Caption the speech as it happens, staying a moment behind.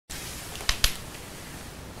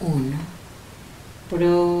1.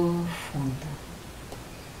 Profundo.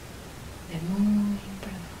 De muy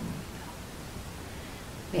profundo.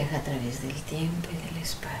 Viaja a través del tiempo y del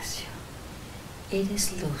espacio.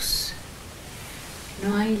 Eres luz.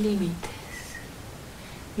 No hay límites.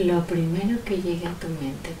 Lo primero que llega a tu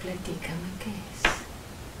mente, platícame qué es.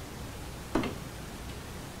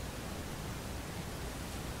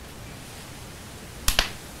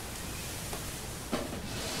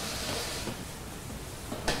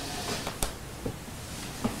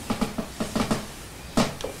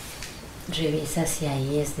 Revisa si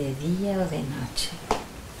ahí es de día o de noche.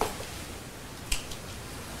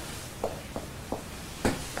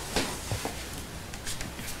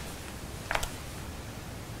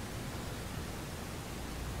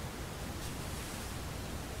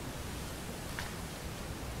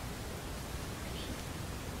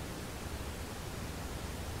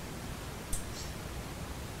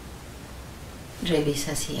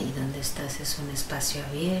 Revisa si ahí donde estás es un espacio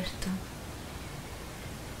abierto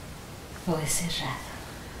o es cerrado.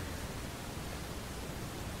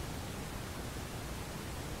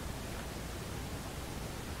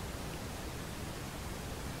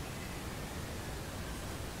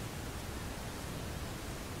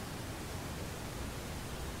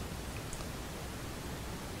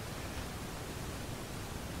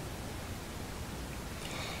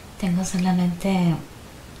 Tengo solamente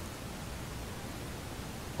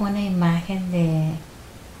una imagen de...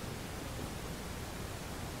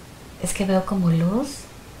 Es que veo como luz,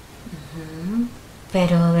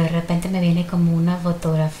 pero de repente me viene como una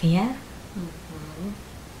fotografía,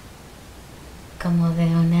 como de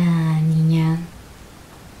una niña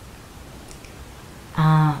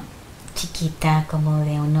chiquita, como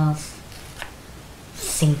de unos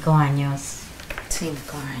 5 años. 5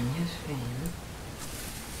 años, bien.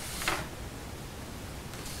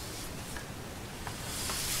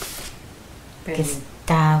 Que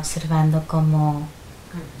está observando como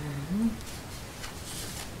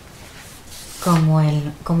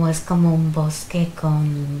es como un bosque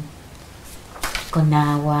con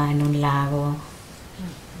agua en un lago.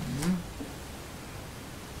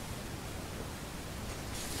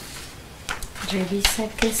 Revisa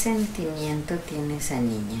qué sentimiento tiene esa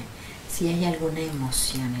niña, si hay alguna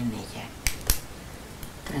emoción en ella.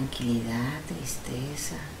 Tranquilidad,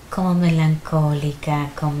 tristeza. Como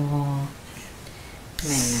melancólica, como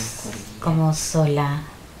Melancolía. como sola,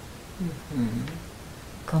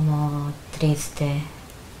 como triste.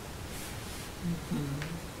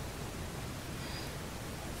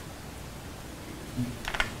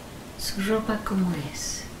 ¿Su ropa cómo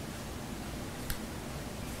es?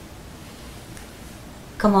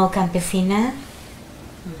 Como campesina,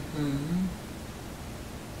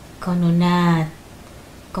 con una,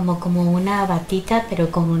 como una batita,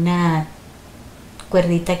 pero con una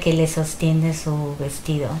cuerdita que le sostiene su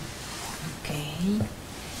vestido. Ok.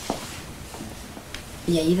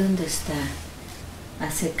 ¿Y ahí donde está?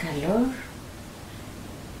 ¿Hace calor?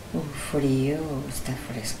 ¿O frío? ¿O está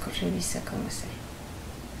fresco? Revisa cómo es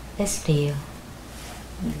ahí. Es frío.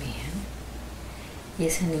 Muy bien. ¿Y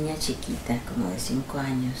esa niña chiquita, como de 5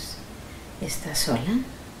 años, está sola?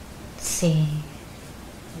 Sí.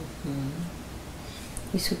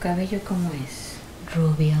 ¿Y su cabello cómo es?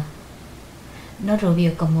 Rubio. No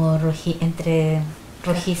rubio, como entre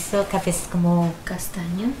rojizo, café, como...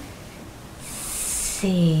 ¿Castaño?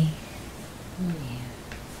 Sí. Muy bien.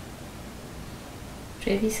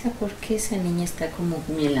 Revisa por qué esa niña está como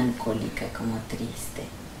melancólica, como triste.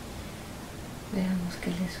 Veamos qué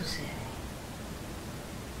le sucede.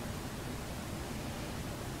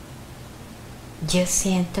 Yo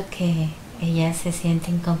siento que ella se siente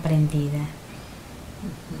incomprendida.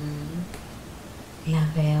 La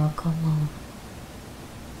veo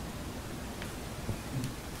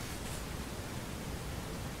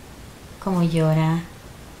como llora.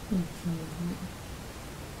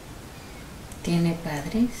 ¿Tiene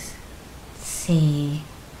padres? Sí.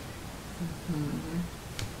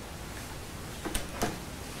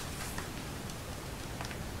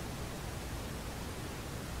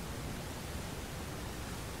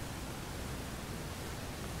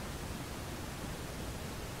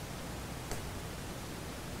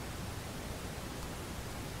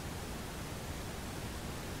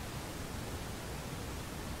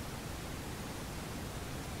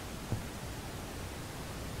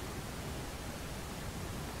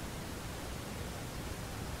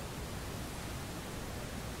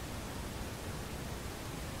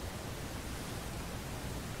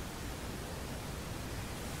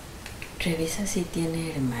 Revisa si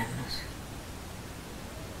tiene hermanos.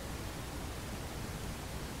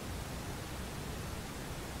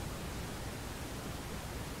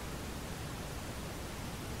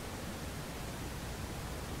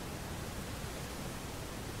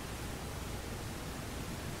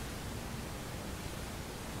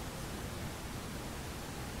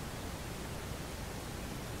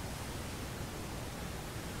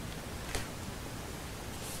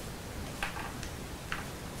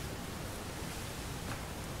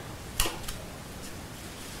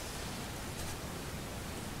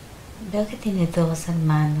 Veo que tiene dos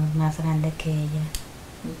hermanos más grandes que ella.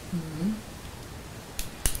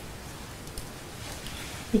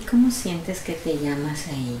 ¿Y cómo sientes que te llamas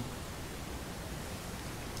ahí?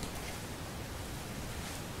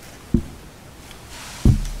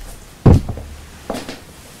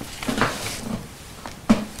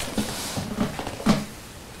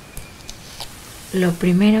 Lo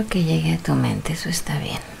primero que llegue a tu mente, eso está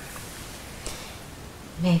bien.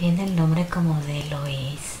 Me viene el nombre como de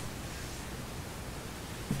Eloís.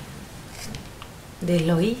 ¿De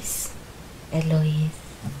Eloís? Eloís.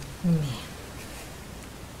 Bien.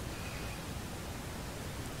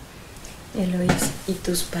 Eloís, ¿y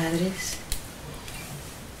tus padres?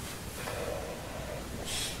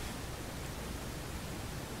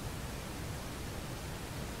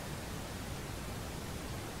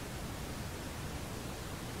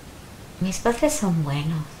 Mis padres son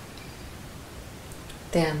buenos.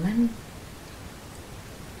 ¿Te aman?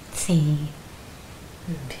 Sí.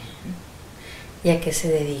 Bien. ¿Y a qué se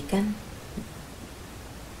dedican?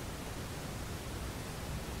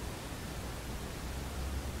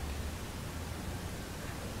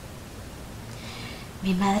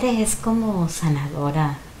 Mi madre es como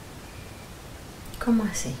sanadora. ¿Cómo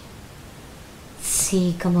así?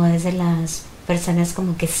 Sí, como es de las personas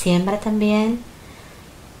como que siembra también,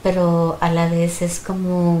 pero a la vez es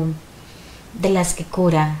como de las que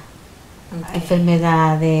cura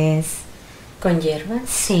enfermedades. ¿Con hierbas?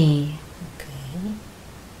 Sí. Ok.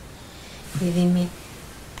 Y dime,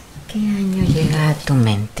 ¿qué año llega a tu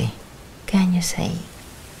mente? ¿Qué año es ahí?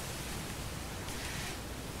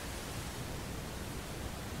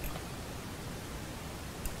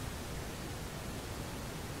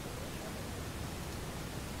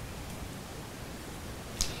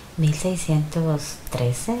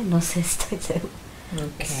 ¿1613? No sé, estoy segura.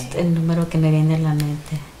 Okay. Es el número que me viene a la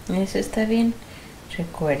mente. Eso está bien.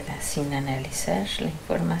 Recuerda, sin analizar la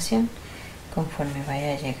información, conforme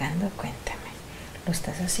vaya llegando, cuéntame. Lo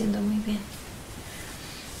estás haciendo muy bien.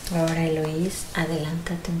 Ahora, Eloís,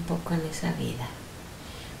 adelántate un poco en esa vida.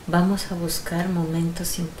 Vamos a buscar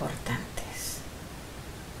momentos importantes.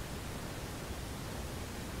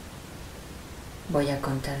 Voy a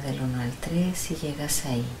contar del 1 al 3 y llegas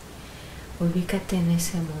ahí. Ubícate en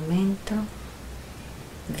ese momento,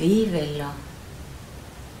 vívelo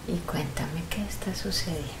y cuéntame qué está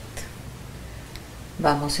sucediendo.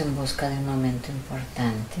 Vamos en busca de un momento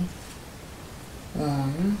importante. 1,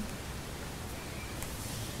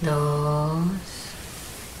 2,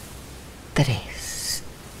 3.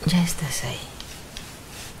 Ya estás ahí.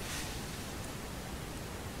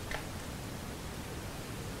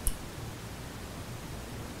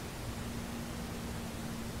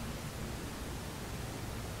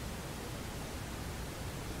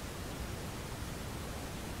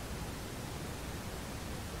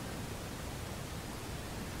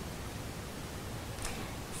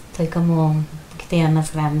 Estoy como un poquito ya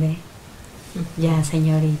más grande. Ya,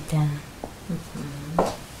 señorita.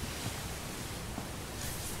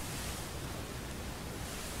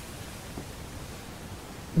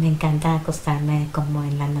 Me encanta acostarme como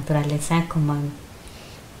en la naturaleza, como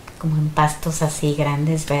en pastos así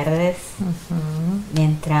grandes, verdes,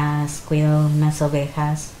 mientras cuido unas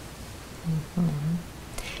ovejas.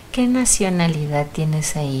 ¿Qué nacionalidad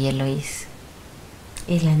tienes ahí, Eloís?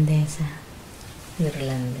 Irlandesa.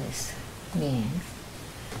 Irlandesa. Bien.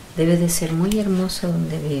 Debe de ser muy hermoso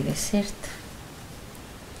donde vives, ¿cierto?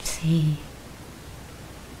 Sí.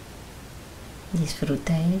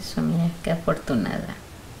 Disfruta eso, mira qué afortunada.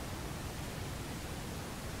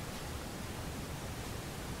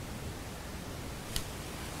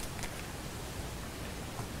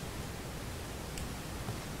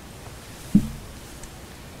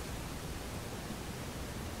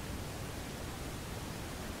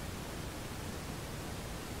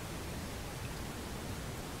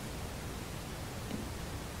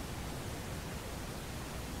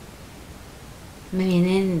 Me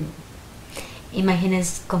vienen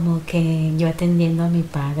imágenes como que yo atendiendo a mi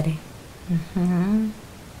padre.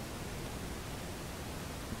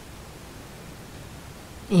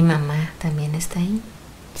 ¿Y mamá también está ahí?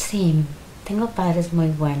 Sí, tengo padres muy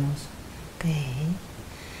buenos. Ok.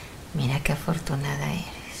 Mira qué afortunada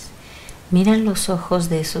eres. Mira los ojos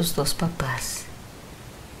de esos dos papás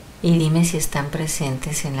y dime si están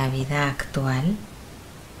presentes en la vida actual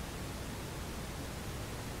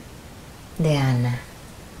de Ana.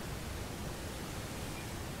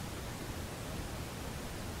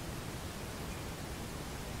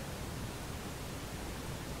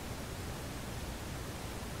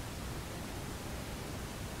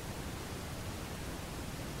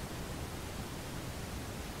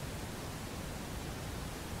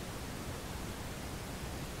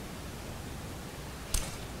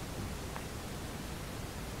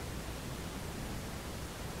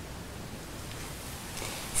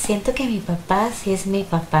 Siento que mi papá sí es mi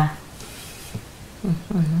papá.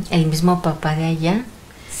 El mismo papá de allá,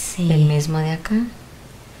 Sí. el mismo de acá,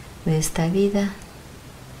 de esta vida.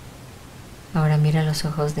 Ahora mira los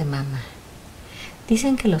ojos de mamá.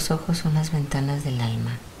 Dicen que los ojos son las ventanas del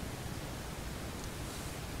alma.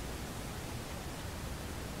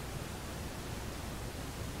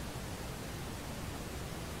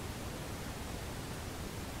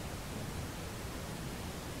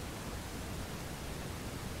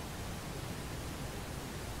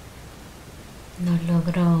 No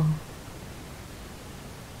logro.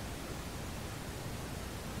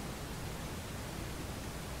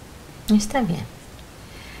 Está bien.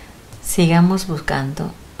 Sigamos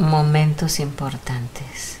buscando momentos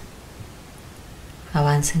importantes.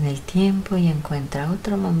 Avanza en el tiempo y encuentra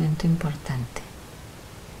otro momento importante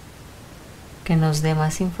que nos dé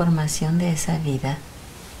más información de esa vida,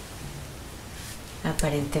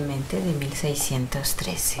 aparentemente de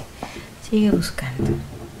 1613. Sigue buscando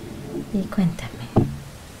y cuéntame.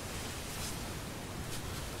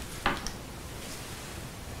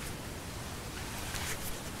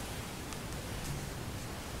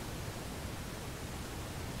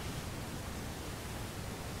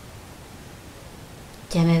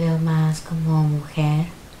 Ya me veo más como mujer.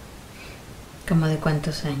 ¿Cómo de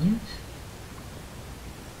cuántos años?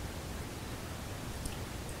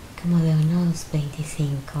 Como de unos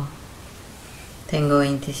 25. Tengo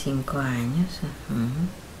 25 años.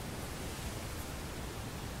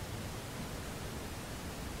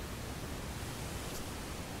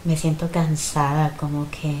 Me siento cansada,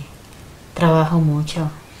 como que trabajo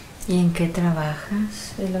mucho. ¿Y en qué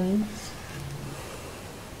trabajas, Eloís?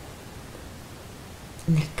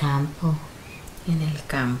 En el campo. En el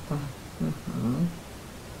campo.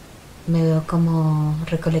 Me veo como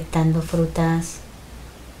recolectando frutas,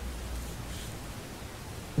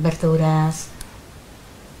 verduras.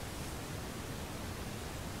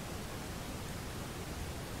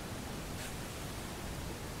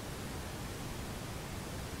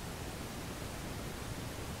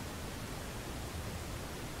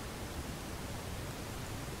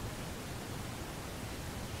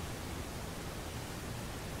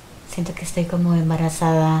 Siento que estoy como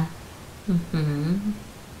embarazada.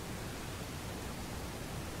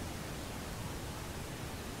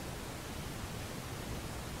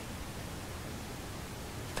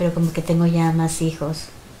 Pero como que tengo ya más hijos.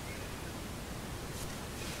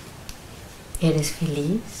 ¿Eres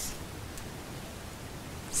feliz?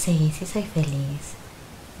 Sí, sí soy feliz.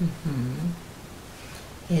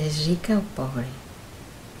 ¿Eres rica o pobre?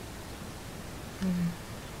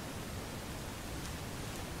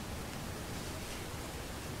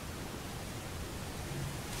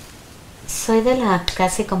 Soy de la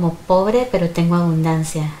clase como pobre, pero tengo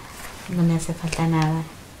abundancia. No me hace falta nada.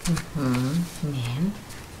 Bien.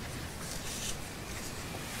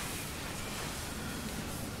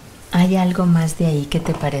 ¿Hay algo más de ahí que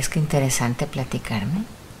te parezca interesante platicarme?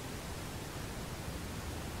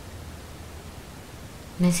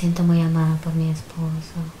 Me siento muy amada por mi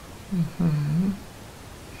esposo.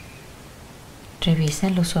 Revisa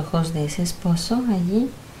los ojos de ese esposo allí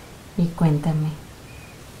y cuéntame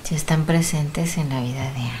si están presentes en la vida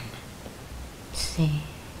de Ana. Sí.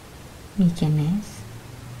 ¿Y quién es?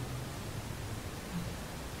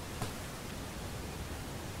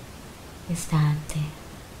 Es Dante.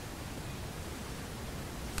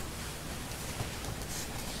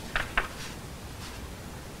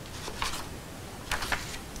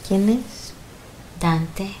 ¿Quién es?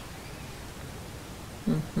 Dante.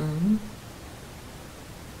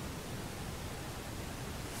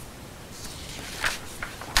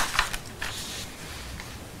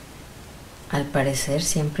 Al parecer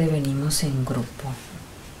siempre venimos en grupo.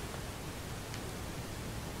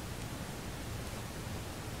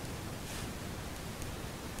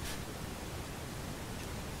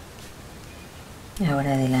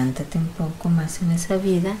 Ahora adelántate un poco más en esa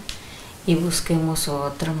vida y busquemos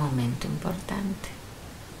otro momento importante.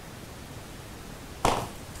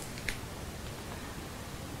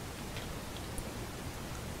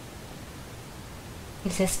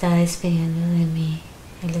 Él se está despidiendo de mí.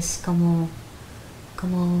 Él es como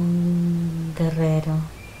un guerrero.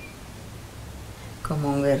 Como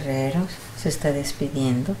un guerrero se está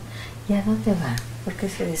despidiendo. ¿Y a dónde va? ¿Por qué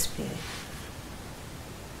se despide?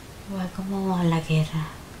 Va como a la guerra.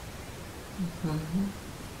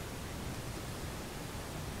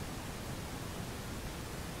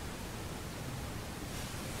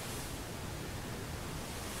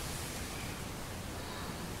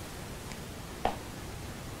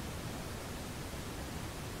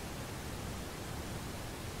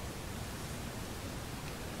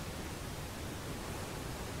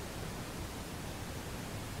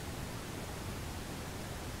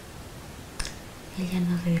 Ella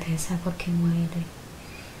no regresa porque muere.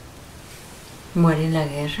 ¿Muere en la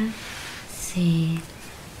guerra? Sí.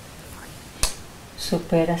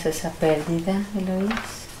 ¿Superas esa pérdida, Eloís?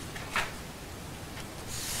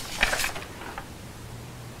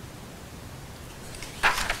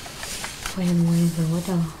 Fue muy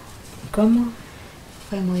duro. ¿Cómo?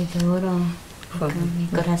 Fue muy duro. Porque mi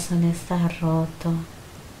corazón está roto.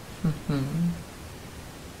 Ujú.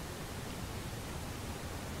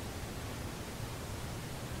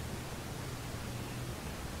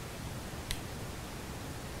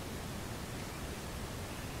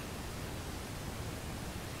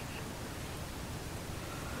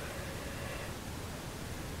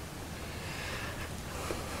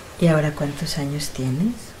 ¿Y ahora cuántos años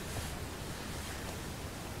tienes?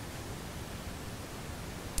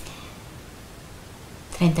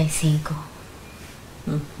 35.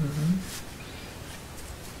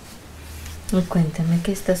 Y cuéntame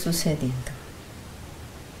qué está sucediendo.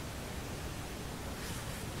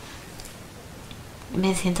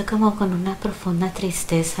 Me siento como con una profunda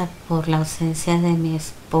tristeza por la ausencia de mi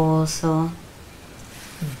esposo.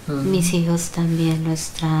 Mis hijos también lo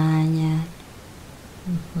extrañan.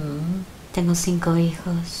 Tengo 5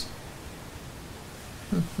 hijos.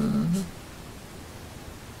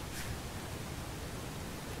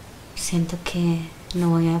 Siento que no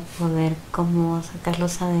voy a poder como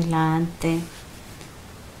sacarlos adelante.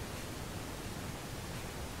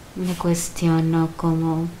 Me cuestiono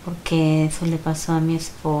como por qué eso le pasó a mi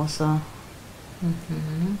esposo.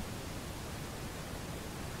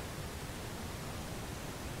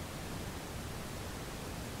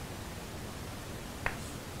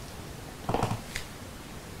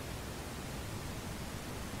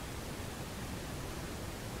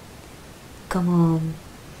 Como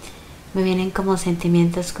me vienen como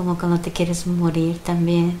sentimientos como cuando te quieres morir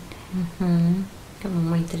también. Como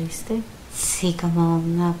muy triste. Sí, como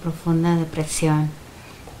una profunda depresión.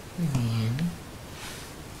 Bien.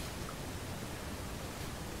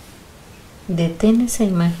 Detén esa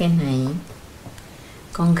imagen ahí.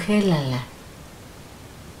 Congélala.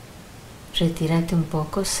 Retírate un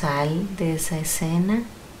poco, sal de esa escena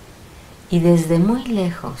y desde muy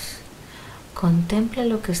lejos contempla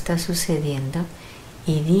lo que está sucediendo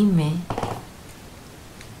y dime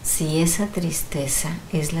si esa tristeza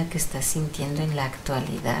es la que estás sintiendo en la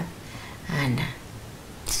actualidad, Ana.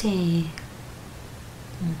 Sí.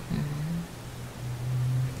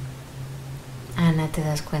 Ana, ¿te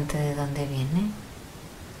das cuenta de dónde viene?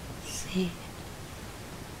 Sí.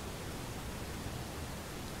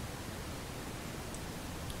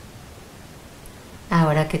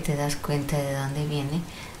 Ahora que te das cuenta de dónde viene,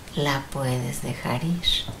 la puedes dejar ir.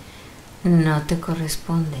 No te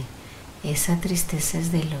corresponde. Esa tristeza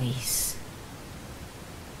es de Luis.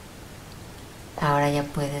 Ahora ya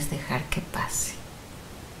puedes dejar que pase.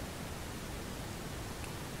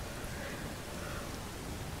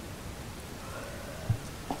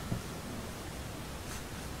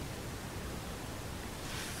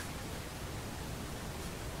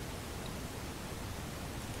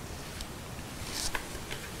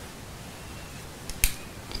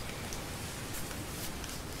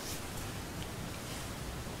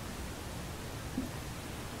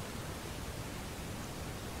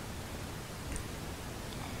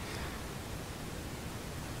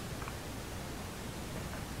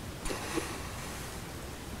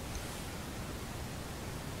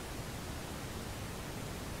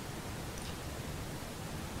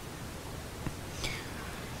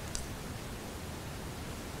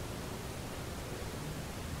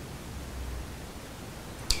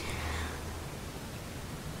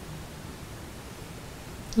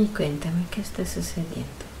 Y cuéntame qué está sucediendo.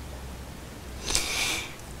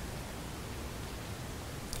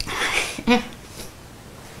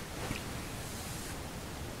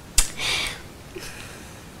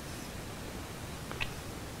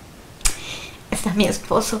 Está mi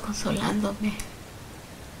esposo consolándome.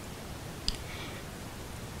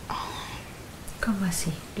 ¿Cómo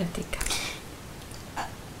así? Platica.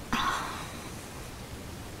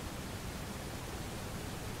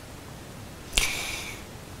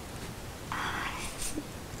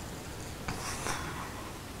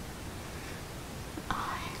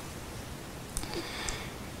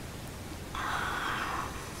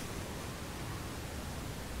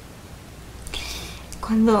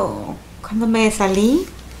 Cuando me salí,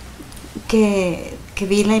 que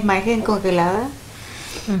vi la imagen congelada,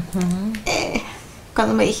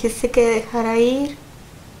 cuando me dijiste que dejara ir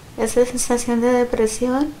esa sensación de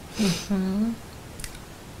depresión,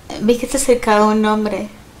 vi que te acercaba un hombre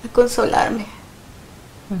a consolarme.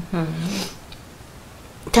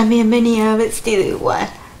 También venía vestido igual,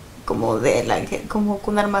 como del ángel, como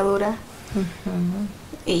con armadura.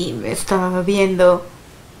 Y me estaba viendo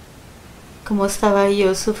cómo estaba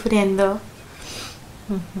yo sufriendo.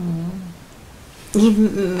 Y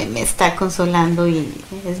me está consolando y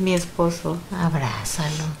es mi esposo.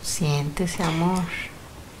 Abrázalo, siente ese amor.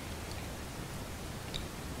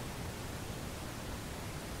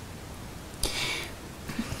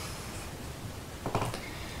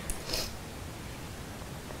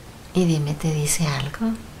 Y dime, ¿te dice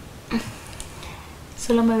algo?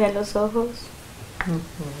 Solo me ve a los ojos.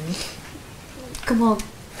 Como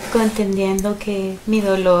entendiendo que mi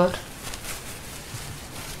dolor.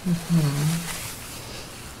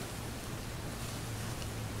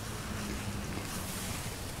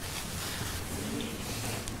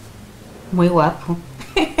 Muy guapo.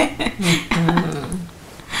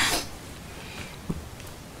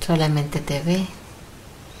 Solamente te ve.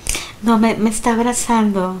 No, me está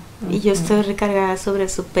abrazando y yo estoy recargada sobre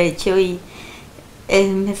su pecho y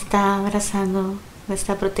él me está abrazando, me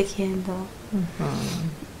está protegiendo.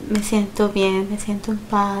 Me siento bien, me siento en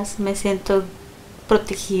paz, me siento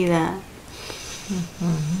protegida.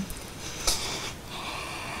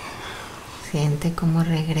 Siente cómo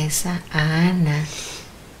regresa a Ana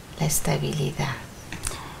la estabilidad.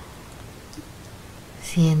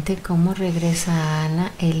 Siente cómo regresa a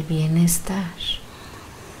Ana el bienestar.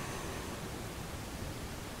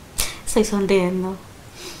 Estoy sonriendo.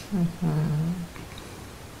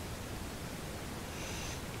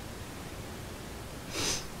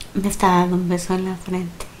 Me está dando un beso en la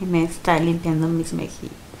frente y me está limpiando mis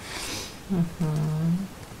mejillas.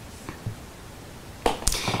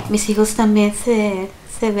 Mis hijos también se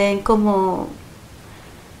ven como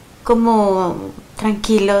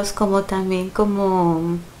tranquilos, como también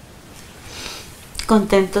como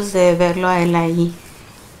contentos de verlo a él ahí.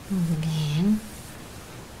 Bien.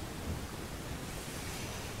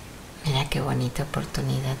 Mira qué bonita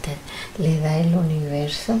oportunidad le da el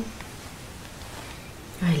universo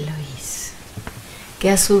a Eloís, que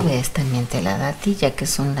a su vez también te la da a ti, ya que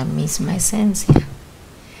son la misma esencia.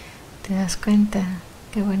 ¿Te das cuenta?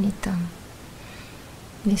 Qué bonito.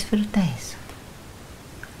 Disfruta eso.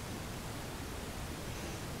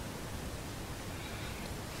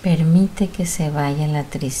 Permite que se vaya la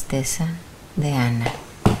tristeza de Ana,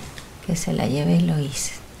 que se la lleve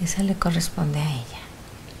Eloís. Esa le corresponde a ella.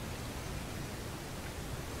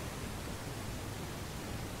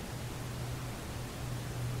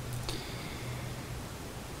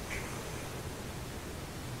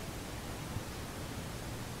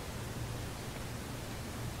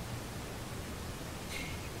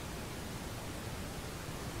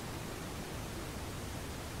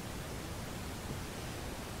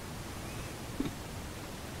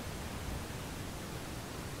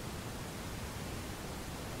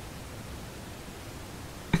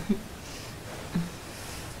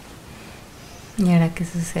 ¿Y ahora qué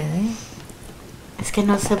sucede? Es que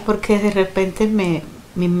no sé por qué de repente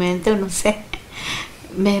mi mente, o no sé,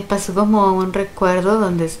 me pasó como un recuerdo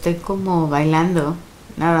donde estoy como bailando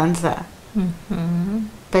una danza.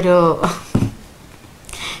 Pero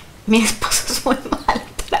mi esposo es muy mal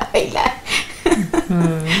para bailar.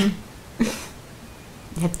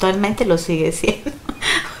 Y actualmente lo sigue siendo.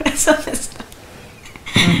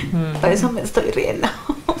 Por eso me estoy riendo.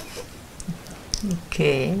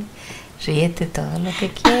 Ok. Ríete todo lo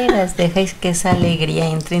que quieras, deja que esa alegría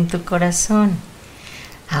entre en tu corazón.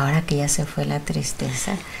 Ahora que ya se fue la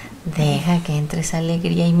tristeza, deja que entre esa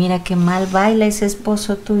alegría y mira qué mal baila ese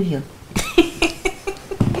esposo tuyo.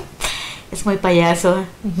 Es muy payaso.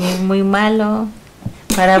 Es muy malo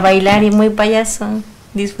para bailar y muy payaso.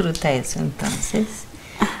 Disfruta eso entonces.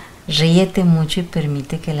 Ríete mucho y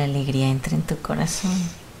permite que la alegría entre en tu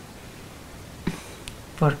corazón.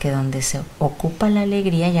 Porque donde se ocupa la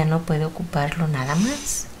alegría ya no puede ocuparlo nada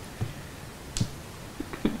más.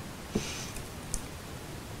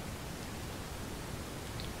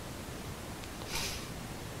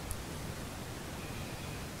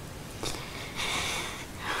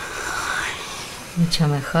 Mucho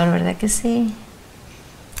mejor, ¿verdad que sí?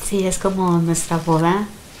 Sí, es como nuestra boda.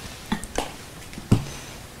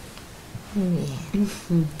 Muy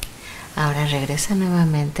bien. Ahora regresa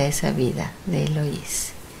nuevamente a esa vida de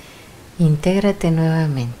Eloís. Intégrate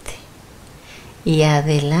nuevamente y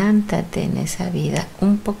adelántate en esa vida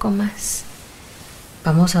un poco más.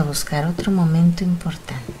 Vamos a buscar otro momento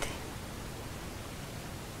importante.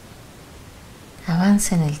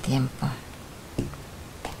 Avanza en el tiempo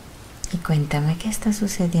y cuéntame qué está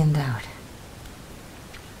sucediendo ahora.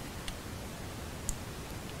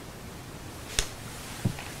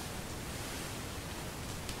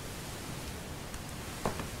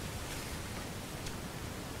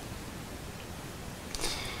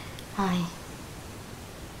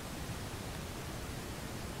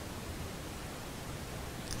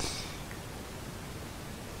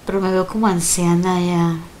 pero me veo como anciana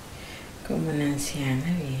ya. Como una anciana,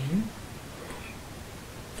 bien.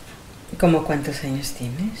 ¿Cómo cuántos años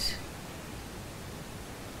tienes?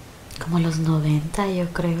 Como los 90,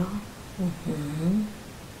 yo creo. Ujú.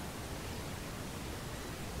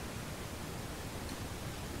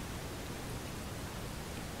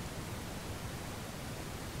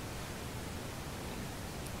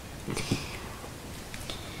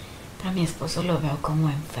 Pero a mi esposo lo veo como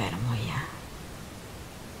enfermo ya.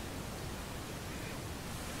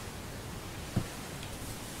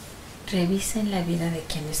 Revisa en la vida de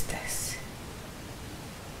quién estás.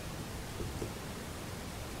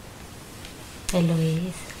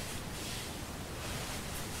 Eloís.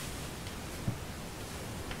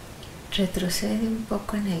 Retrocede un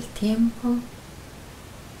poco en el tiempo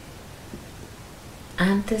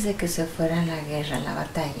antes de que se fuera la guerra, la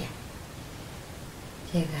batalla.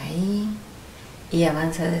 Llega ahí y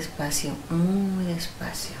avanza despacio, muy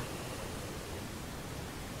despacio.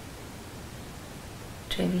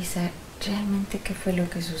 Revisa realmente qué fue lo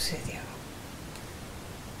que sucedió.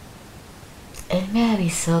 Él me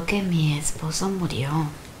avisó que mi esposo murió.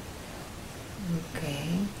 Ok.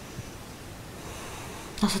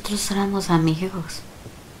 Nosotros éramos amigos.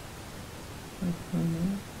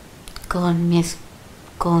 Ujú.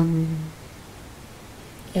 Con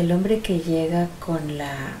El hombre que llega con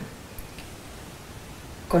la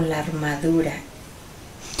armadura,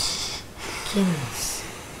 ¿quién es?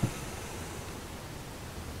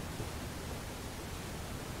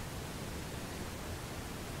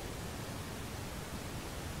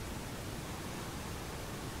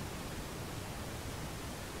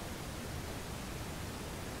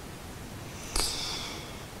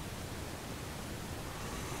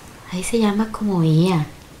 ahí se llama como Ia.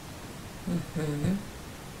 Ujú.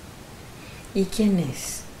 ¿Y quién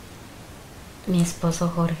es? Mi esposo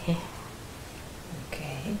Jorge. Ok.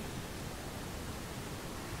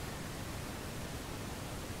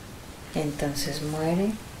 Entonces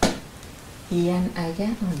muere Ian allá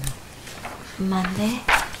o no. Mandé.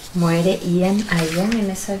 ¿Muere Ian allá en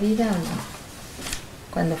esa vida o no?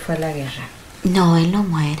 Cuando fue la guerra. No, él no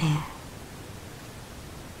muere.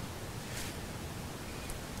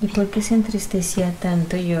 ¿Y por qué se entristecía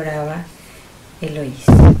tanto y lloraba Eloís?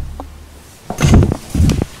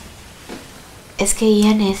 Es que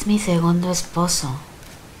Ian es mi segundo esposo.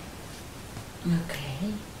 Ok.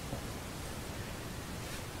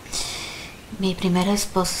 Mi primer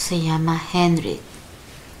esposo se llama Henry,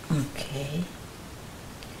 Ok.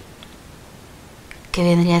 que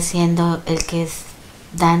vendría siendo el que es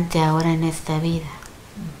Dante ahora en esta vida.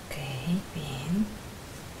 Ok, bien.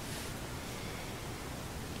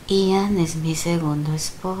 Ian es mi segundo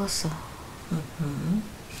esposo. Ujú.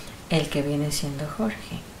 El que viene siendo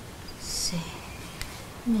Jorge. Sí.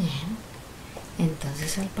 Bien.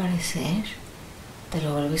 Entonces, al parecer, te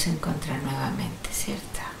lo vuelves a encontrar nuevamente,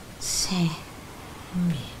 ¿cierto? Sí.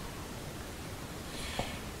 Bien.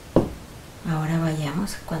 Ahora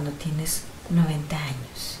vayamos a cuando tienes 90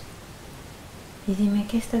 años. Y dime,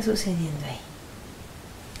 ¿qué está sucediendo ahí?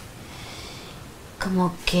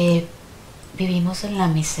 Como que vivimos en la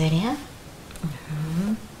miseria.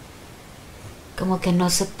 Ujú. Como que no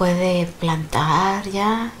se puede plantar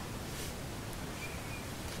ya.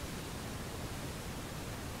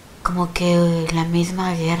 Como que la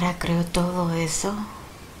misma guerra creó todo eso.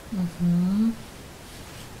 Ujú.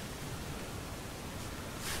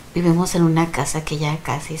 Vivimos en una casa que ya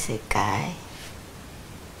casi se cae.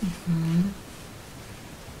 Ujú.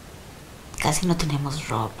 Casi no tenemos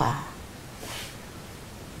ropa.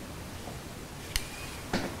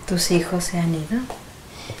 ¿Tus hijos se han ido?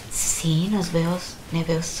 Sí, me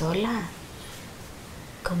veo sola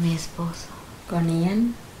con mi esposo. ¿Con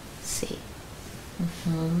Ian? Sí.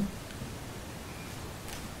 Ujú.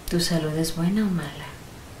 ¿Tu salud es buena o mala?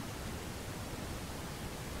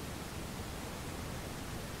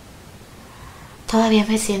 Todavía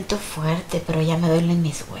me siento fuerte, pero ya me duelen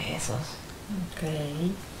mis huesos. Ok.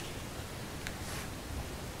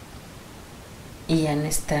 ¿Ian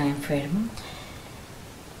está enfermo?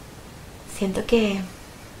 Siento que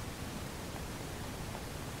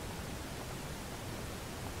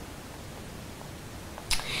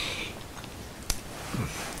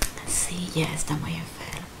sí, ya está muy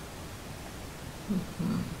enfermo.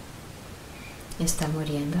 Ujú. ¿Está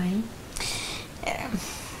muriendo ahí?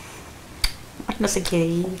 No se quiere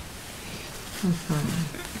ir. Ujú.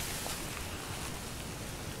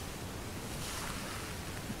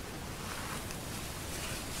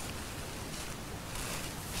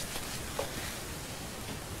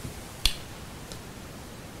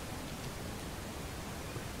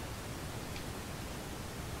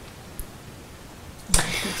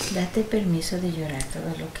 Date permiso de llorar todo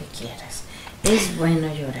lo que quieras. Es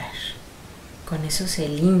bueno llorar. Con eso se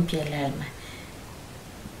limpia el alma.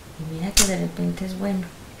 Y mira que de repente es bueno.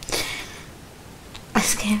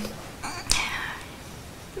 Es que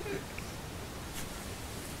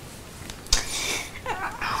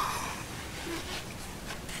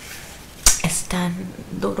es tan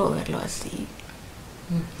duro verlo así.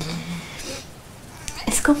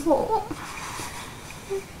 Es como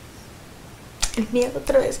el miedo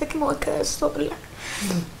otra vez a que me voy a quedar sola.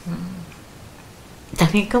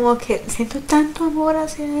 También como que siento tanto amor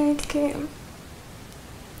hacia él que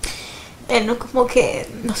él no, como que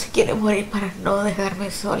no se quiere morir para no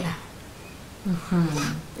dejarme sola.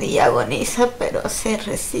 Y agoniza, pero se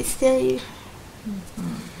resiste a ir.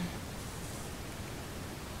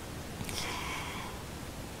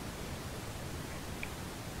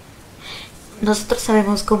 Nosotros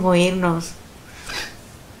sabemos cómo irnos,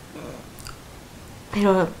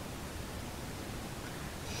 pero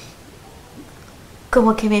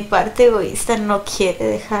como que mi parte egoísta no quiere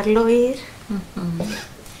dejarlo ir.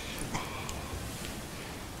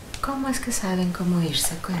 ¿Cómo es que saben cómo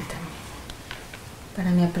irse? Cuéntame.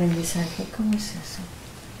 Para mi aprendizaje, ¿cómo es eso?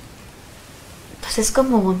 Pues es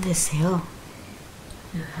como un deseo,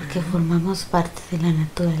 porque formamos parte de la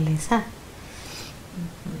naturaleza.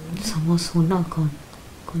 Somos uno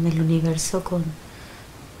con el universo, con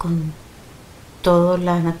toda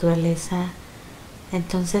la naturaleza.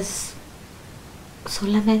 Entonces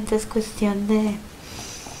solamente es cuestión de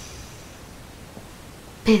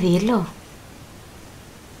pedirlo.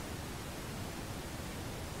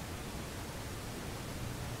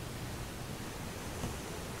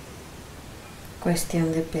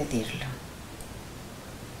 Cuestión de pedirlo.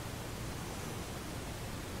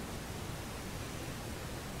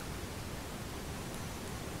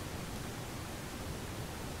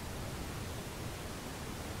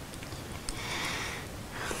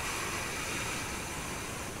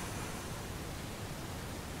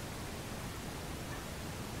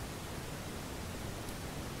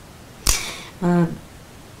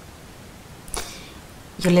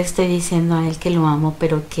 Yo le estoy diciendo a él que lo amo,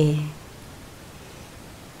 pero que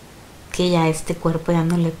ya este cuerpo ya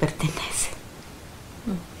no le pertenece.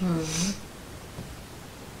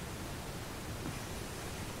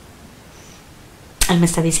 Él me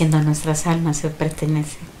está diciendo a nuestras almas se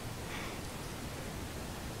pertenece.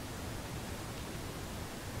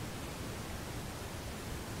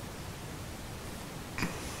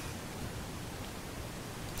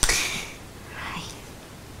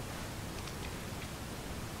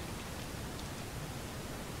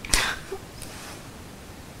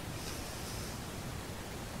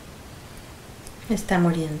 ¿Está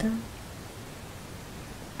muriendo?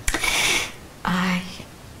 Ay.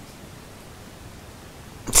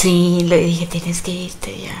 Sí, le dije, tienes que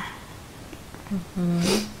irte ya.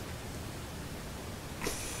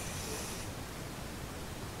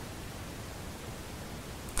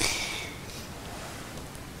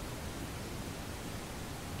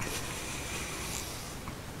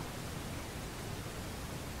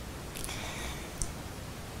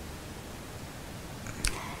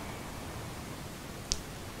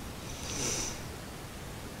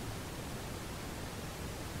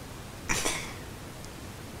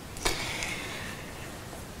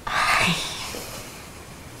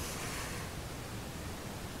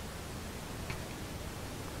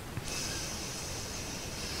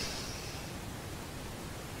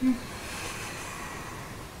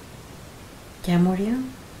 ¿Ya murió?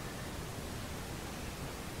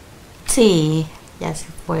 Sí, ya se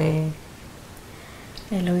fue.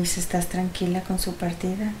 Eloís, ¿estás tranquila con su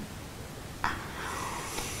partida?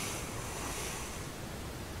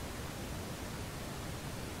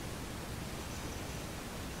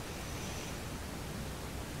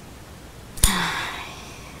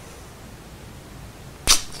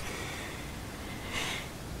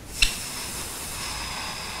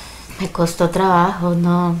 Me costó trabajo,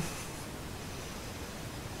 no.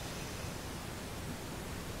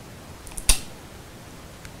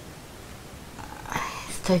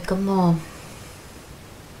 Estoy como...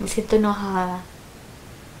 Me siento enojada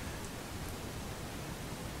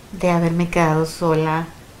de haberme quedado sola,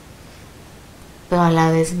 pero a la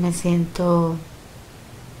vez me siento...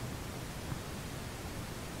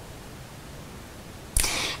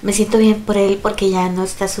 Me siento bien por él porque ya no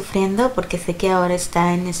está sufriendo, porque sé que ahora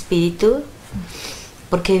está en espíritu,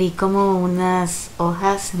 porque vi como unas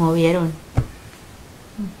hojas se movieron.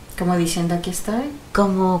 Como diciendo, aquí estoy.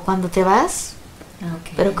 Como cuando te vas,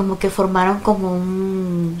 Okay. pero como que formaron como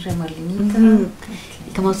un... Remolinito.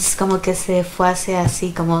 Okay. Como que se fue hacia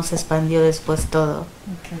así, como se expandió después todo.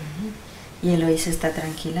 Okay. ¿Y Eloísa está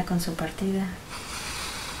tranquila con su partida?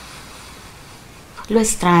 Lo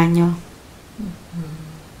extraño,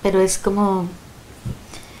 pero es como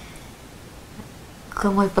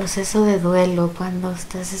el proceso de duelo cuando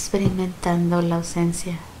estás experimentando la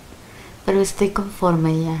ausencia, pero estoy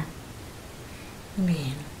conforme ya.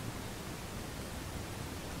 Bien.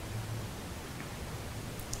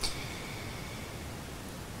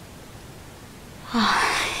 Ay.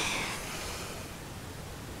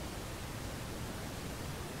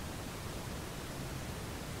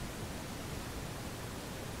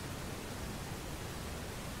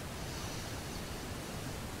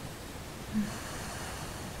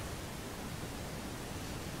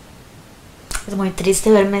 Es muy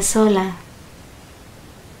triste verme sola.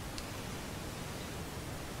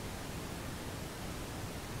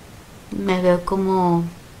 Me veo como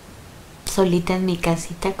solita en mi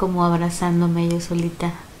casita, como abrazándome yo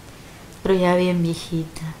solita, pero ya bien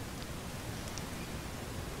viejita.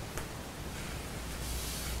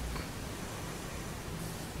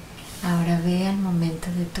 Ahora ve al momento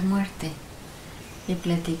de tu muerte y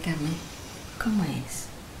platícame, ¿cómo es?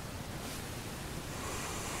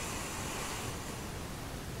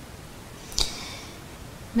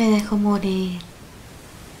 Me dejo morir.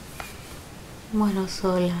 Muero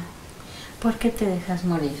sola. ¿Por qué te dejas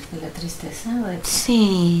morir? ¿De la tristeza o de qué?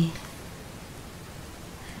 Sí.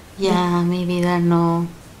 Ya mi vida no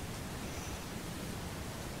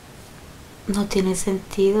tiene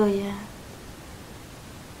sentido ya.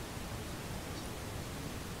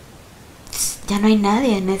 Ya no hay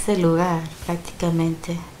nadie en ese lugar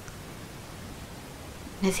prácticamente.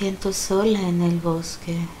 Me siento sola en el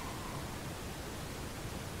bosque.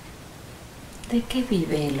 ¿De qué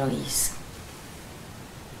vive Eloísa?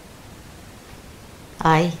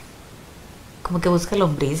 Ay, como que busca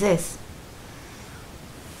lombrices.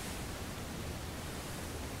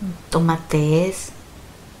 Tomates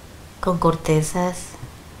con cortezas.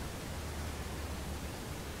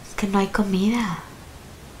 Es que no hay comida.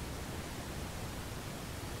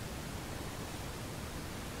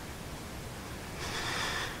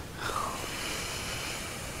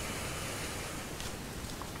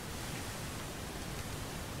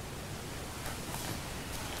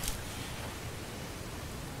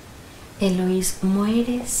 Eloís,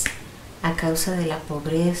 ¿mueres a causa de la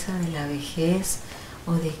pobreza, de la vejez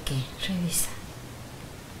o de qué? Revisa.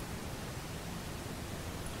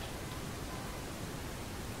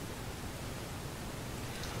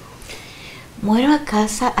 Muero a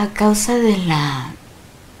causa de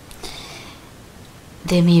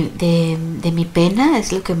mi pena,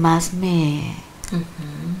 es lo que más me...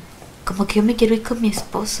 Como que yo me quiero ir con mi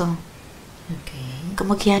esposo. Okay.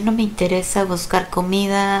 Como que ya no me interesa buscar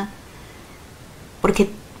comida,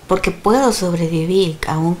 porque puedo sobrevivir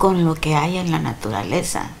aún con lo que hay en la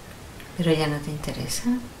naturaleza. Pero ya no te interesa.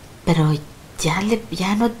 Pero ya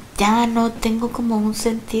no tengo como un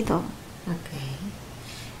sentido. Ok.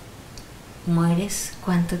 ¿Mueres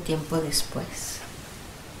cuánto tiempo después?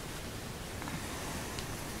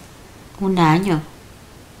 Un año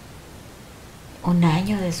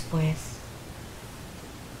después.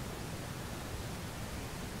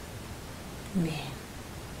 Bien.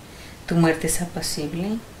 ¿Tu muerte es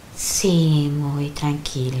apacible? Sí, muy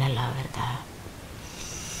tranquila, la verdad.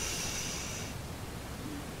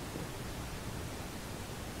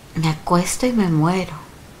 Me acuesto y me muero.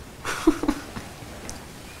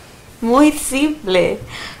 Muy simple.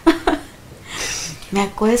 Me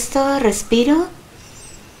acuesto, respiro.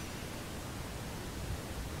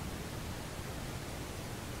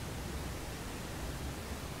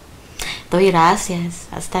 Doy gracias.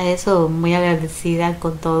 Hasta eso, muy agradecida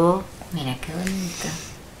con todo. Mira qué bonito.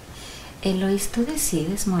 Eloís, ¿tú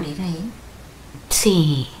decides morir ahí?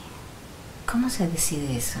 Sí. ¿Cómo se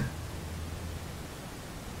decide eso?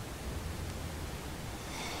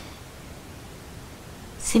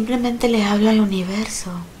 Simplemente le hablo al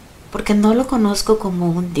universo, porque no lo conozco como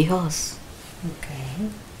un Dios. Ok.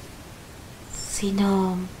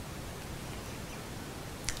 Sino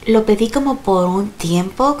lo pedí como por un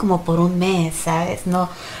tiempo, como por un mes, ¿sabes? No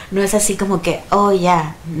es así como que, oh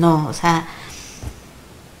ya, no, o sea,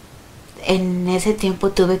 en ese tiempo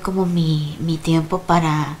tuve como mi tiempo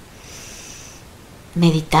para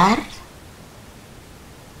meditar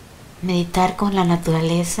con la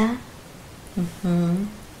naturaleza,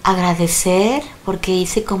 agradecer, porque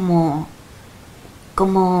hice como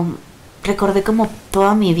recordé como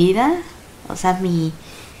toda mi vida, o sea,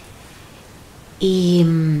 y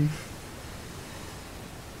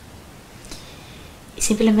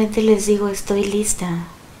simplemente les digo, estoy lista.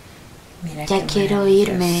 Mira, ya quiero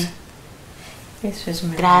irme. Eso es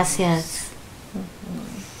maravilloso. Gracias.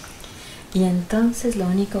 Y entonces lo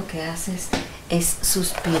único que haces es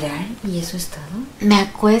suspirar y eso es todo. Me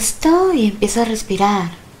acuesto y empiezo a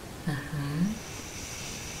respirar. Ajá.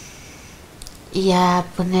 Y a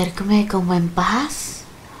ponerme como en paz.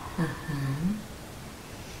 Ajá.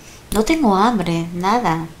 No tengo hambre,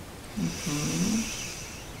 nada.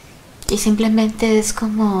 Y simplemente es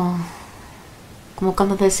como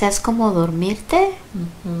cuando deseas como dormirte.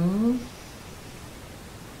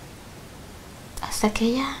 Hasta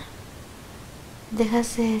que ya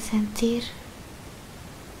dejas de sentir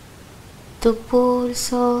tu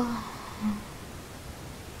pulso,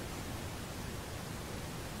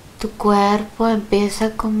 tu cuerpo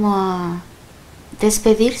empieza como a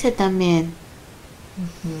despedirse también.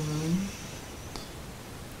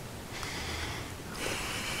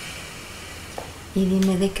 Y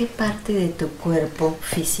dime, ¿de qué parte de tu cuerpo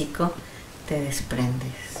físico te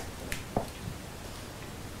desprendes?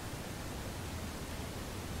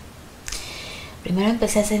 Primero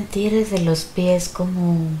empecé a sentir desde los pies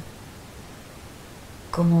como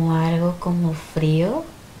algo como frío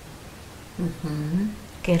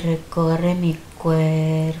que recorre mi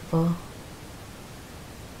cuerpo.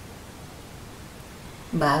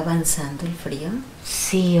 ¿Va avanzando el frío?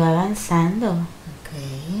 Sí, va avanzando. Ok.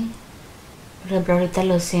 Por ejemplo, ahorita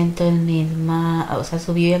lo siento en mis manos, o sea,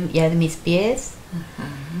 subió ya de mis pies. Ajá.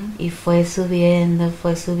 Y fue subiendo,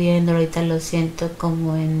 ahorita lo siento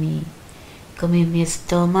como en mi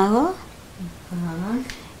estómago. Ajá.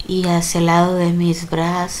 Y hacia el lado de mis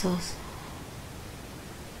brazos,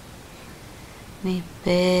 mi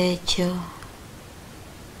pecho.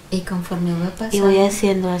 Y conforme va pasando. Y voy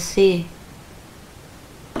haciendo así.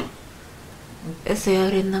 Estoy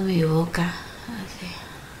abriendo mi boca. Así.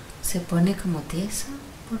 ¿Se pone como tieso?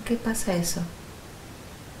 ¿Por qué pasa eso?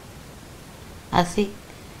 Así.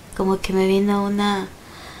 Como que me vino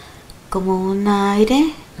como un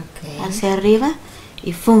aire hacia arriba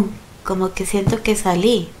y ¡fum! Como que siento que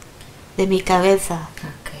salí de mi cabeza.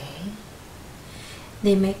 Ok.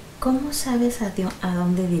 Dime, ¿cómo sabes a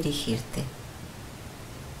dónde dirigirte?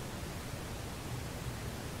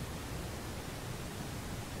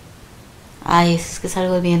 Ay, es que es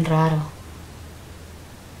algo bien raro.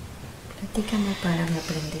 Platícame para mi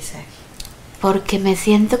aprendizaje. Porque me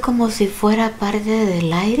siento como si fuera parte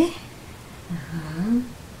del aire. Ajá.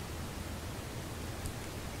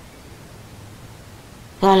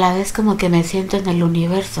 Pero a la vez como que me siento en el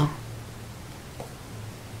universo.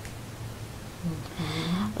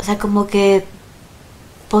 O sea, como que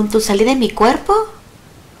salí de mi cuerpo.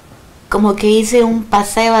 Como que hice un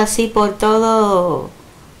paseo así por todo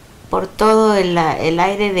el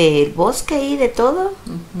aire del bosque y de todo.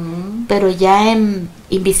 Pero ya en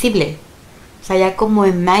invisible. O sea, ya como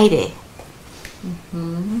en aire.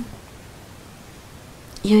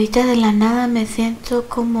 Y ahorita de la nada me siento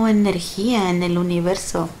como energía en el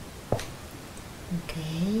universo. Ok.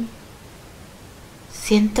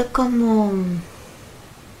 Siento como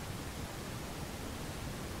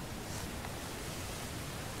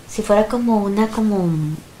si fuera como una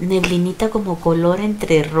neblinita como color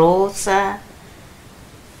entre rosa,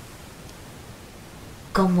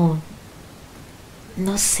 como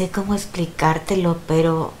no sé cómo explicártelo,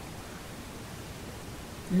 pero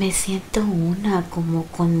me siento una como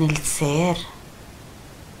con el ser.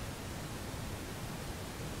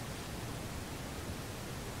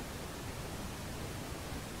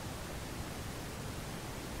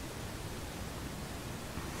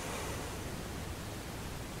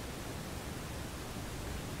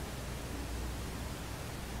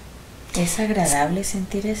 ¿Es agradable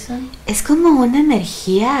sentir eso? Es como una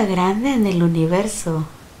energía grande en el universo.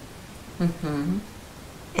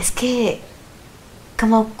 Es que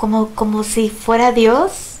como si fuera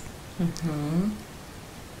Dios,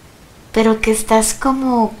 pero que estás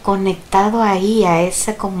como conectado ahí a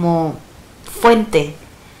esa como fuente.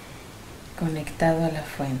 Conectado a la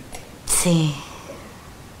fuente. Sí.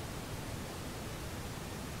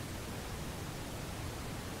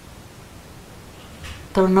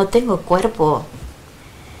 Pero no tengo cuerpo.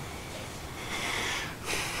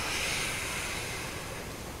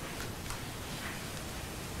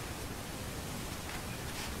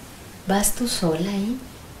 ¿Vas tú sola ahí?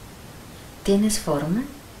 ¿Tienes forma?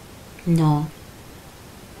 No.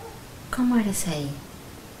 ¿Cómo eres ahí?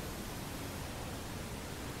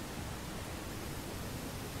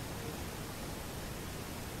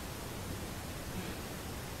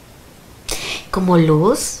 Como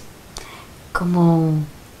luz, como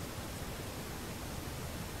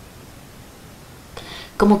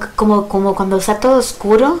cuando está todo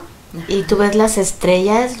oscuro. Ajá. Y tú ves las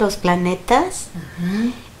estrellas, los planetas.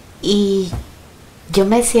 Ajá. Y yo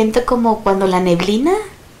me siento como cuando la neblina,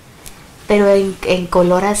 pero en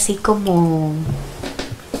color así como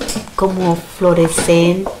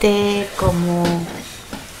fluorescente, como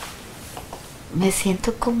me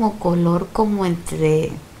siento como color como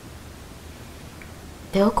entre,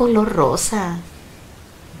 veo color rosa.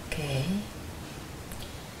 Ok.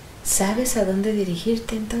 ¿Sabes a dónde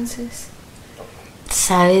dirigirte entonces?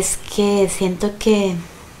 Sabes que siento que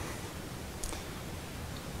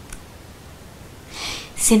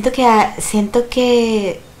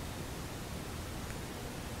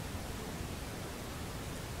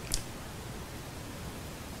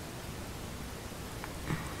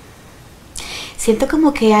siento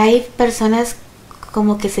como que hay personas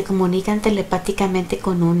como que se comunican telepáticamente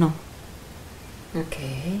con uno. Ok.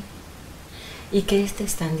 ¿Y qué te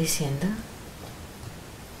están diciendo?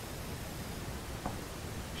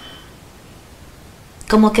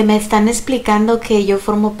 Como que me están explicando que yo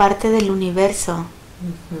formo parte del universo,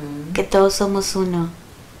 que todos somos uno,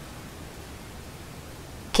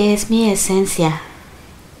 que es mi esencia.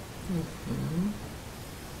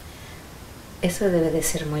 Eso debe de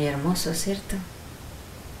ser muy hermoso, ¿cierto?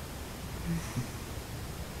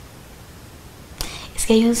 Es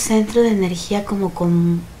que hay un centro de energía como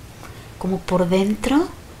por dentro,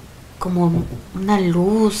 como una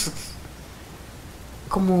luz,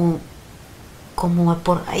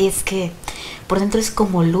 es que por dentro es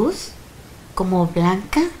como luz, como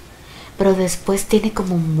blanca, pero después tiene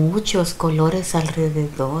como muchos colores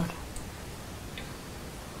alrededor.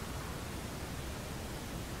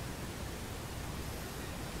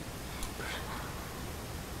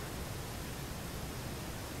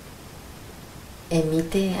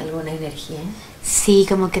 ¿Emite alguna energía? Sí,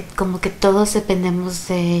 como que todos dependemos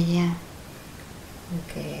de ella.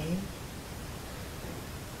 Ok.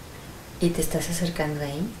 ¿Y te estás acercando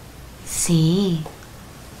ahí? Sí.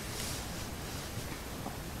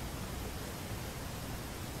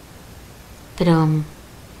 Pero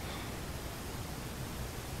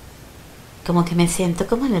como que me siento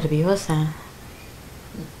como nerviosa.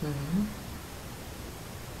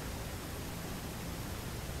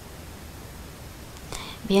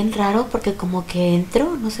 Bien raro porque como que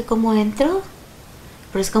entro, no sé cómo entro,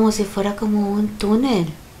 pero es como si fuera como un túnel.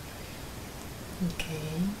 Ok.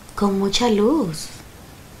 Con mucha luz.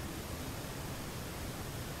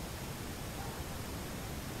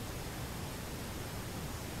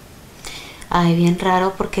 Ay, bien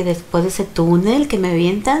raro porque después de ese túnel que me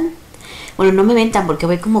avientan, bueno, no me avientan porque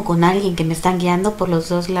voy como con alguien que me están guiando por los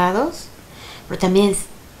dos lados, pero también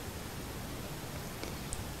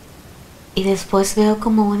y después veo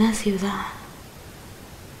como una ciudad,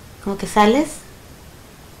 como que sales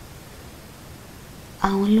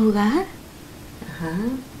a un lugar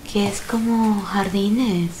que es como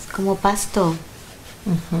jardines, como pasto,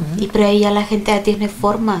 y por ahí ya la gente ya tiene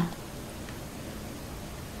forma.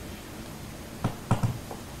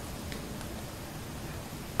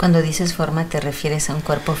 Cuando dices forma, ¿te refieres a un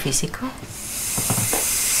cuerpo físico?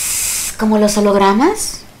 Como los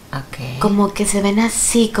hologramas. Ok. Como que se ven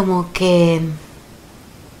así, como que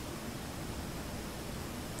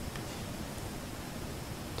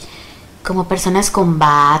como personas con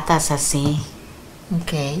batas así.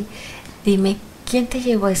 Ok. Dime, ¿quién te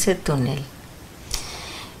llevó a ese túnel?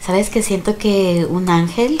 ¿Sabes que siento que un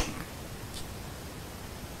ángel?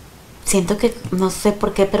 Siento que, no sé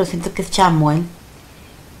por qué, pero siento que es Chamuel.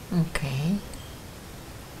 Ok.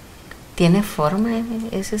 ¿Tiene forma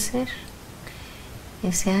ese ser?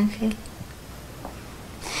 ¿Ese ángel?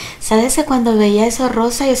 ¿Sabes que cuando veía eso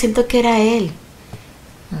rosa yo siento que era él?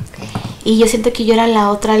 Ok. Y yo siento que yo era la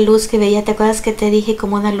otra luz que veía. ¿Te acuerdas que te dije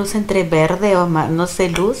como una luz entre verde o no sé,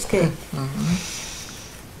 luz que...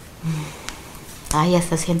 Ay,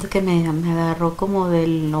 hasta siento que me agarró como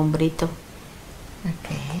del hombrito. Ok.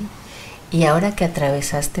 Y ahora que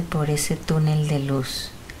atravesaste por ese túnel de luz,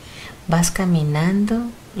 ¿vas caminando?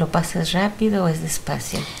 ¿Lo pasas rápido o es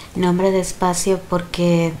despacio? No, hombre, despacio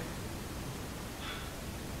porque...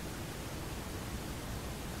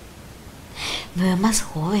 me veo más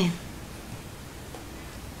joven.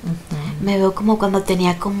 Me veo como cuando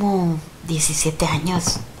tenía como 17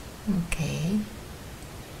 años. Ok.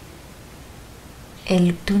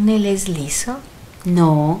 ¿El túnel es liso?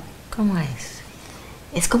 No. ¿Cómo es?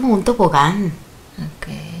 Es como un tobogán. Ok.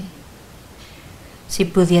 Si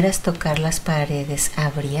pudieras tocar las paredes,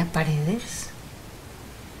 ¿habría paredes?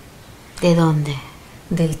 ¿De dónde?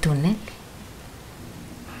 ¿Del túnel?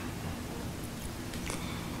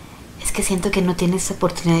 Es que siento que no tienes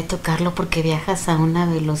oportunidad de tocarlo porque viajas a una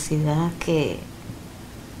velocidad que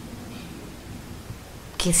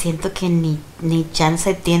siento que ni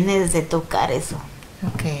chance tienes de tocar eso.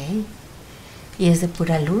 Ok. ¿Y es de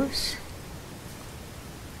pura luz?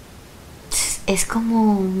 Es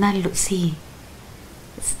como una luz, sí.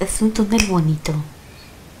 Es un túnel bonito.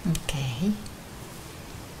 Ok.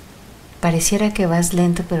 Pareciera que vas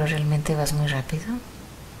lento, pero realmente vas muy rápido.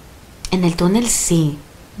 En el túnel sí.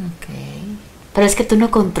 Ok. Pero es que tú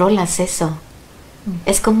no controlas eso.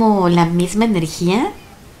 Es como la misma energía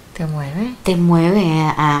 ¿Te mueve? te mueve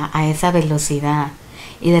a esa velocidad.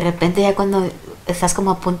 Y de repente ya cuando estás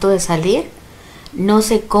como a punto de salir, no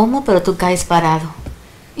sé cómo, pero tú caes parado.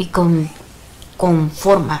 Y con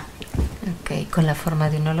forma. Ok, con la forma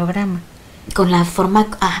de un holograma. Con la forma...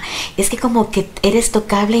 es que como que eres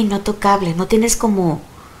tocable y no tocable. No tienes como...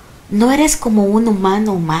 No eres como un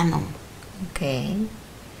humano. Ok.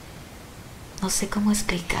 No sé cómo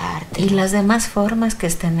explicarte. ¿Y las demás formas que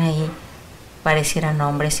están ahí parecieran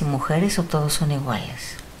hombres y mujeres o todos son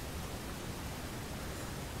iguales?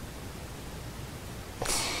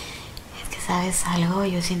 Es que sabes algo,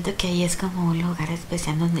 yo siento que ahí es como un lugar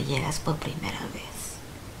especial donde llegas por primera vez.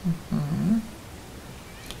 Uh-huh.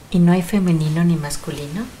 ¿Y no hay femenino ni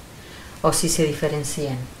masculino? ¿O sí se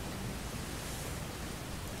diferencian?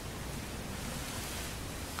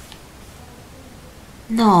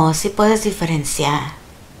 No, sí puedes diferenciar.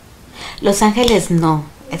 Los ángeles no.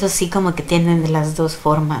 Eso sí como que tienen de las dos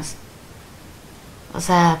formas. O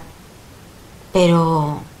sea,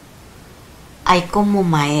 pero hay como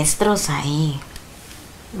maestros ahí.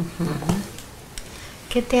 Uh-huh.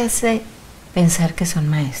 ¿Qué te hace pensar que son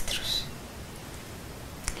maestros?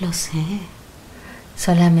 Lo sé.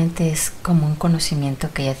 ¿Solamente es como un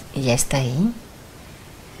conocimiento que ya está ahí?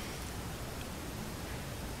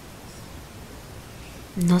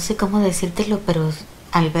 No sé cómo decírtelo, pero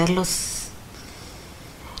al verlos...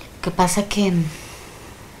 ¿Qué pasa? Que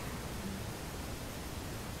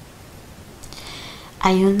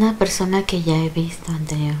hay una persona que ya he visto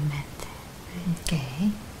anteriormente. Ok.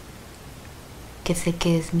 Que sé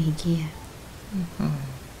que es mi guía. Uh-huh.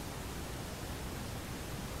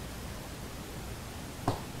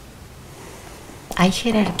 ¿Hay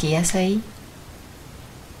jerarquías ahí?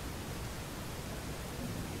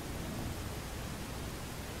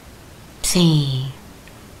 Sí.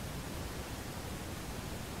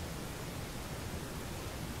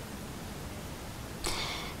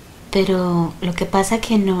 Pero lo que pasa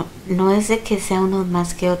que no es de que sea uno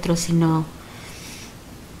más que otro, sino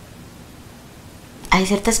hay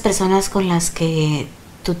ciertas personas con las que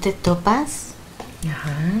tú te topas.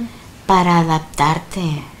 Ajá. Para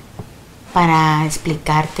adaptarte, para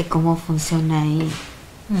explicarte cómo funciona ahí.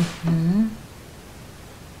 Uh-huh.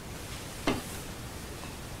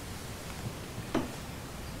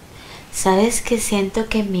 ¿Sabes que siento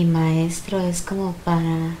que mi maestro es como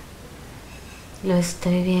para... Lo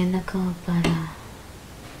estoy viendo como para...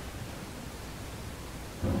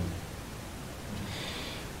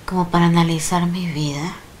 Como para analizar mi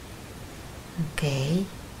vida. Ok.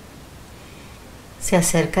 ¿Se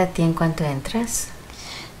acerca a ti en cuanto entras?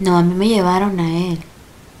 No, a mí me llevaron a él.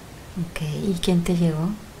 Ok. ¿Y quién te llevó?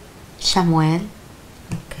 Samuel.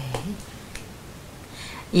 Ok.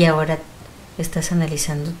 ¿Y ahora estás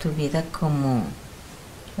analizando tu vida como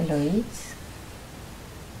Eloís?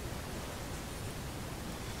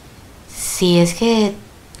 Sí, es que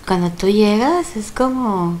cuando tú llegas es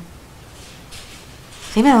como...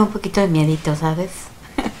 Sí me da un poquito de miedito, ¿sabes?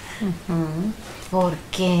 Uh-huh.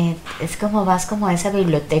 Porque es como vas como a esa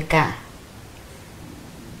biblioteca.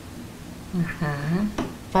 Ajá.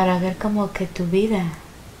 Para ver como que tu vida.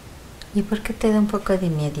 ¿Y por qué te da un poco de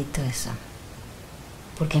miedito eso?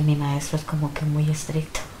 Porque mi maestro es como que muy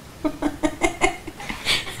estricto.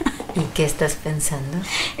 ¿Y qué estás pensando?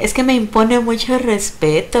 Es que me impone mucho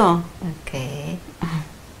respeto. Ok.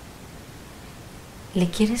 ¿Le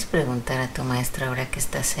quieres preguntar a tu maestro ahora que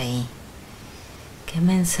estás ahí? ¿Qué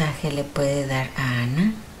mensaje le puede dar a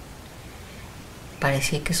Ana?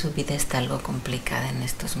 Parecía que su vida está algo complicada en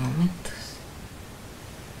estos momentos.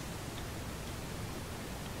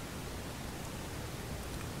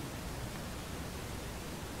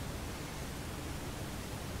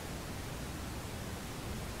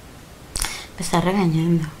 Me está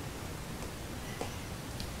regañando.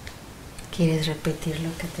 ¿Quieres repetir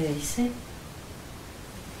lo que te dice?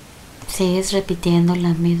 Sigues repitiendo la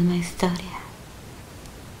misma historia.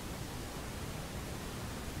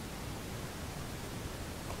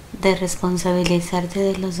 De responsabilizarte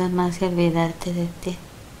de los demás y olvidarte de ti.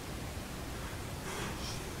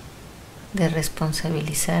 De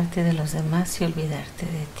responsabilizarte de los demás y olvidarte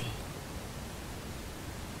de ti.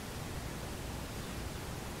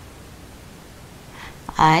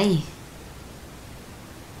 Ay.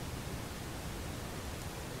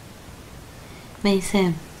 Me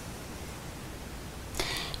dice,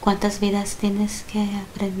 ¿cuántas vidas tienes que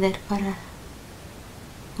aprender para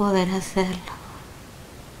poder hacerlo.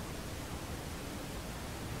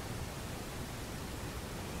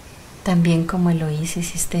 ¿También como Eloís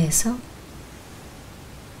hiciste eso?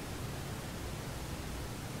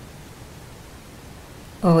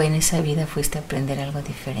 ¿O en esa vida fuiste a aprender algo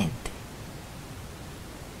diferente?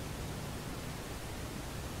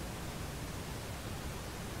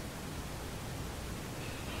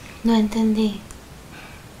 No entendí.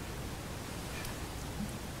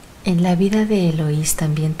 ¿En la vida de Eloís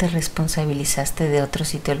también te responsabilizaste de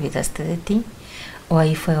otros y te olvidaste de ti? ¿O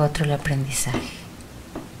ahí fue otro el aprendizaje?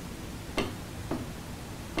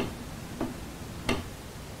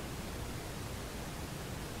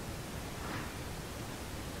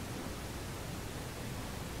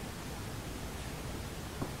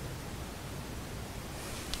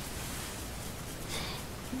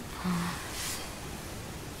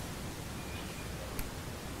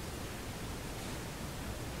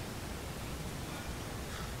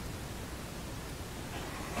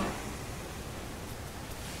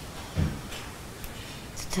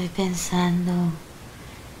 Estoy pensando.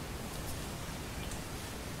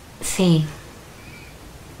 Sí.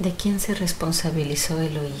 ¿De quién se responsabilizó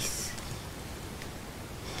Eloís?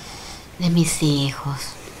 De mis hijos.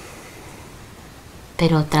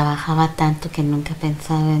 Pero trabajaba tanto que nunca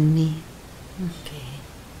pensaba en mí. Okay.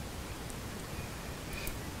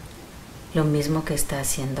 Lo mismo que está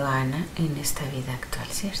haciendo Ana en esta vida actual,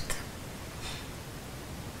 ¿cierto?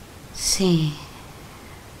 Sí.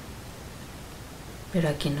 Pero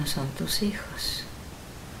aquí no son tus hijos.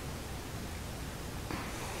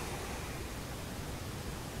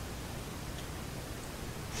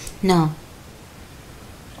 No.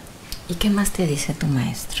 ¿Y qué más te dice tu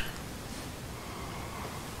maestro?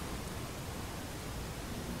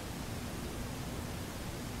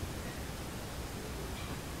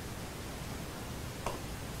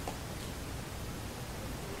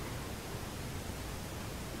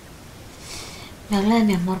 Me habla de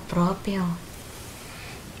mi amor propio.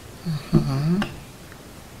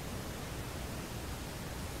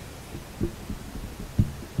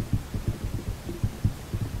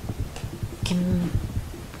 Que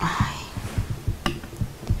ay.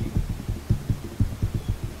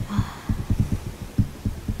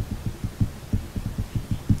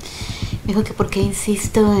 Me dijo que por qué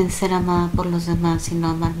insisto en ser amada por los demás y no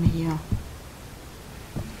amarme yo.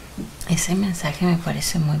 Ese mensaje me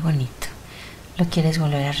parece muy bonito. ¿Lo quieres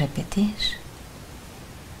volver a repetir?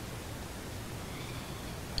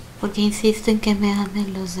 Porque insisto en que me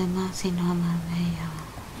amen los demás y no amarme yo.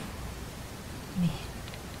 Bien.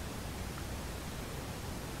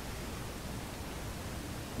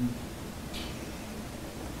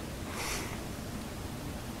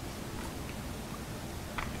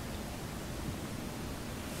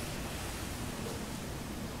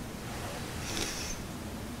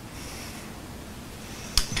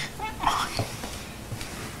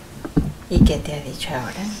 ¿Y qué te ha dicho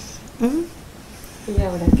ahora? ¿Y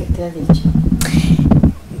ahora qué te ha dicho?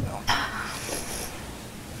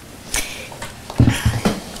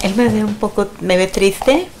 Él me ve un poco, me ve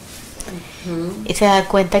triste y se da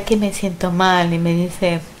cuenta que me siento mal y me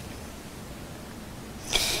dice: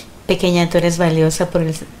 pequeña, tú eres valiosa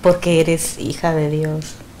porque eres hija de Dios.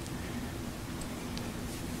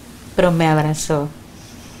 Pero me abrazó.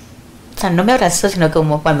 O sea, no me abrazó, sino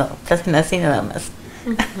como cuando estás así nada más.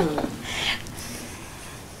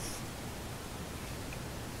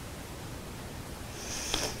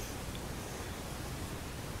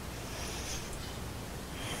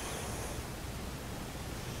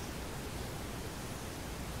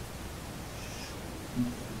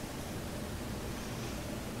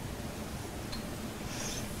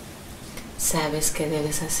 ¿Sabes qué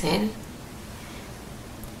debes hacer?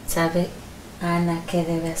 ¿Sabe Ana qué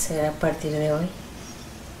debe hacer a partir de hoy?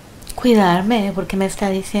 Cuidarme, porque me está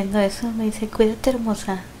diciendo eso. Me dice: cuídate,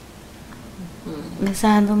 hermosa. Me está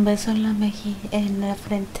dando un beso en la mejilla, en la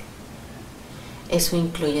frente. ¿Eso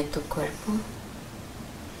incluye tu cuerpo?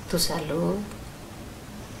 ¿Tu salud?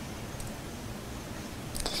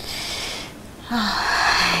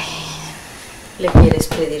 Ay. ¿Le quieres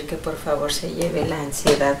pedir que por favor se lleve la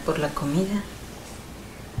ansiedad por la comida?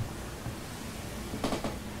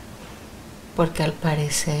 Porque al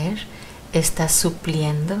parecer estás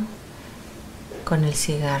supliendo con el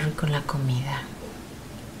cigarro y con la comida.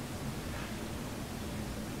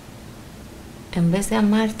 En vez de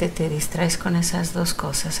amarte, te distraes con esas dos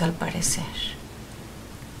cosas, al parecer.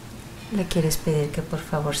 ¿Le quieres pedir que por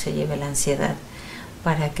favor se lleve la ansiedad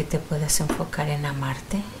para que te puedas enfocar en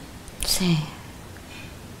amarte? Sí.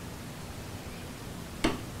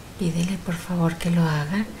 Pídele por favor que lo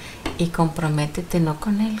haga y comprométete no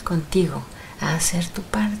con él, contigo, a hacer tu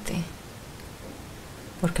parte,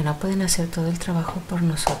 porque no pueden hacer todo el trabajo por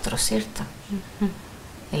nosotros, ¿cierto?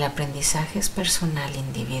 El aprendizaje es personal,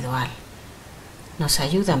 individual. Nos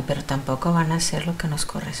ayudan, pero tampoco van a hacer lo que nos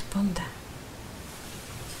corresponda.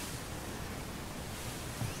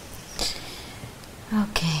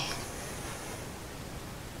 Ok.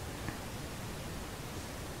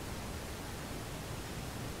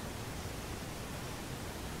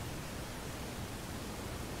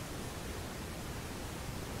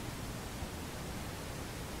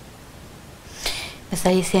 Me está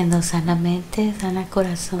diciendo sana mente, sana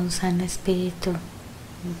corazón, sana espíritu.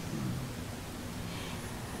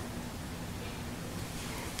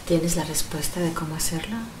 ¿Tienes la respuesta de cómo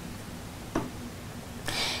hacerlo?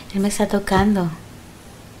 Él me está tocando.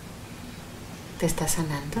 ¿Te está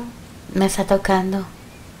sanando? Me está tocando.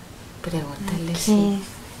 Pregúntale Sí.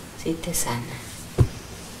 si te sana.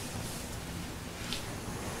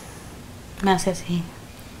 Me hace así.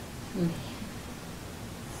 Bien.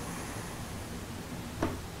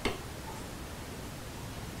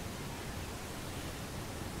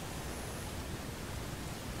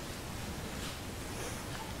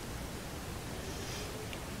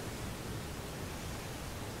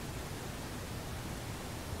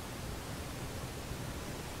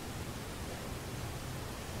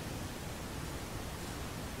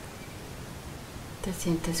 ¿Te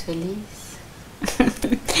sientes feliz?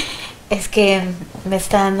 Es que me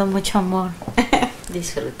está dando mucho amor.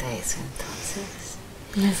 Disfruta eso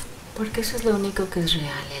entonces. Porque eso es lo único que es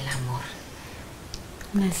real, el amor.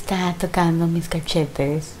 Me está tocando mis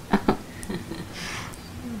cachetes.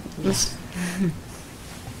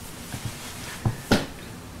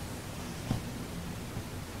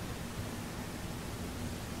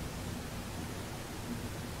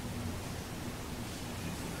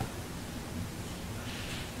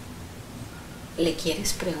 ¿Le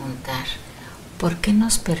quieres preguntar por qué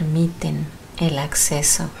nos permiten el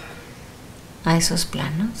acceso a esos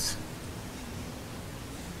planos?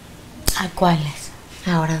 ¿A cuáles?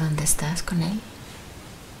 Ahora, ¿dónde estás con él?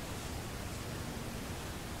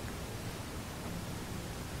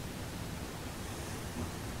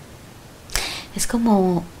 Es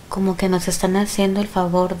como que nos están haciendo el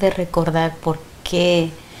favor de recordar por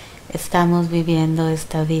qué estamos viviendo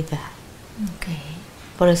esta vida. Okay.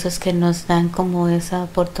 Por eso es que nos dan como esa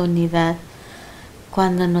oportunidad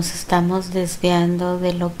cuando nos estamos desviando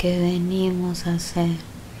de lo que venimos a hacer.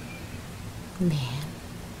 Bien.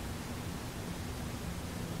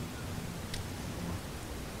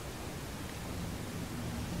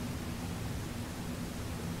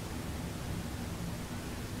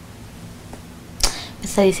 Me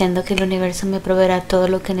está diciendo que el universo me proveerá todo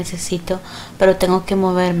lo que necesito, pero tengo que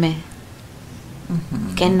moverme.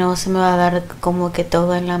 Que no se me va a dar como que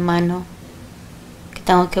todo en la mano, que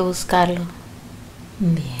tengo que buscarlo.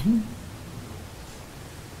 Bien.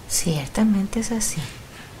 Ciertamente es así.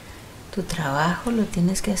 Tu trabajo lo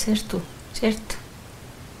tienes que hacer tú, ¿cierto?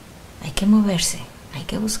 Hay que moverse, hay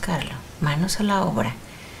que buscarlo, manos a la obra.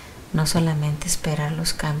 No solamente esperar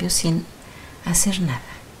los cambios sin hacer nada.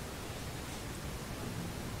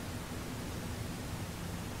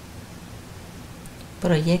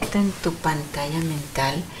 Proyecta en tu pantalla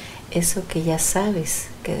mental eso que ya sabes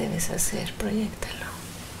que debes hacer. Proyéctalo.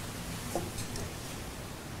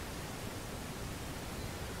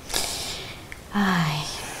 Ay.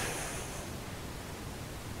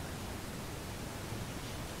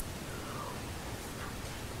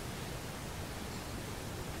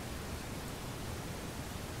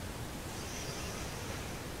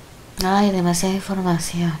 Ay, demasiada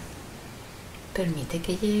información. Permite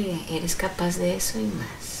que llegue. Eres capaz de eso y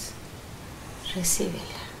más. Recíbela.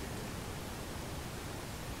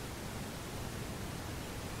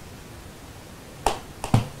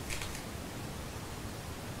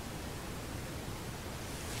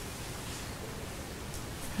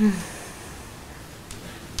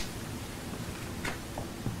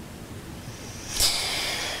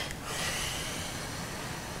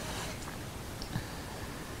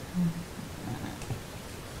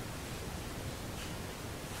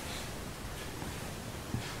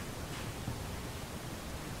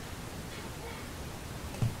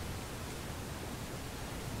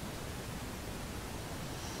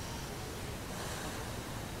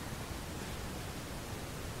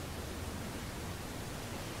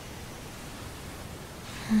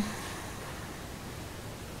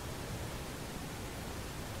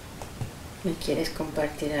 ¿Me quieres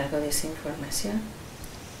compartir algo de esa información?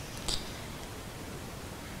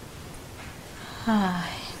 Ay.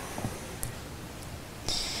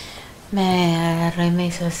 Me agarró y me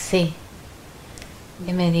hizo así.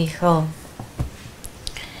 Y me dijo,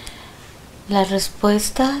 Las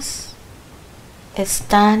respuestas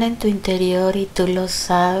están en tu interior y tú lo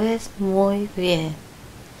sabes muy bien.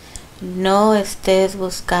 No estés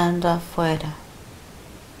buscando afuera.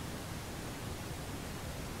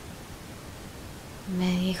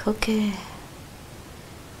 Me dijo que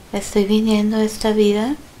estoy viniendo a esta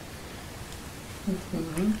vida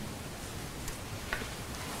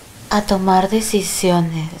a tomar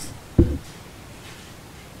decisiones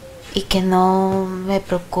y que no me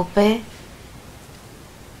preocupe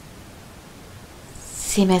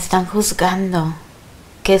si me están juzgando,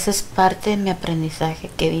 que eso es parte de mi aprendizaje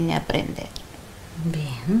que vine a aprender.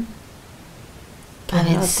 Bien. A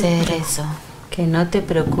vencer eso. Que no te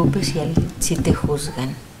preocupes si te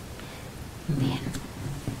juzgan. Bien.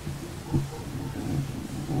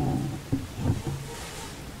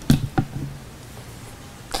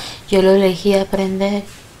 Yo lo elegí aprender.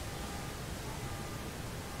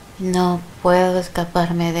 No puedo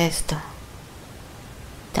escaparme de esto.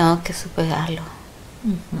 Tengo que superarlo.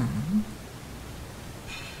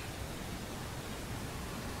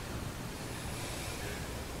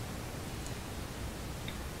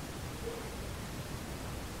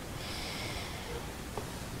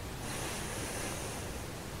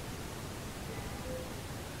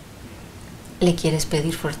 ¿Le quieres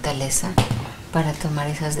pedir fortaleza para tomar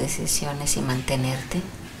esas decisiones y mantenerte?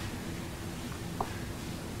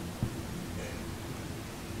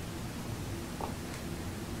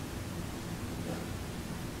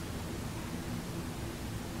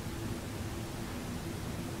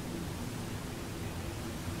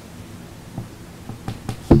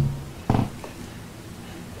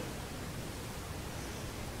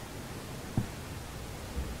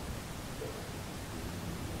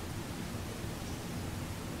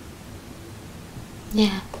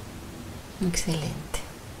 Ya. Excelente.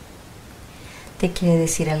 ¿Te quiere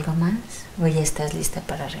decir algo más o ya estás lista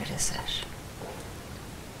para regresar?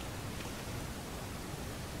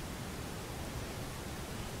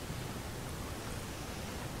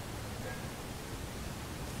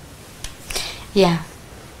 Ya.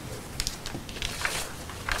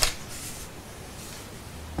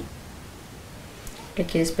 ¿Le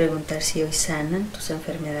quieres preguntar si hoy sanan tus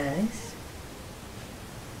enfermedades?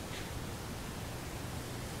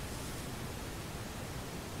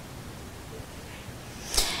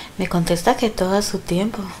 Me contesta que todo a su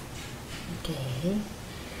tiempo. Ok.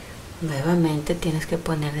 Nuevamente tienes que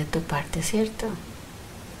poner de tu parte, ¿cierto?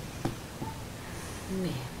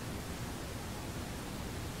 Bien.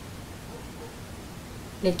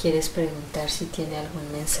 ¿Le quieres preguntar si tiene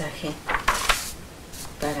algún mensaje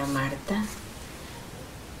para Marta?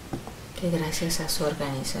 Que gracias a su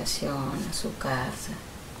organización, a su casa,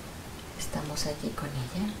 estamos aquí con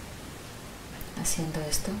ella, haciendo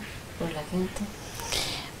esto por la gente.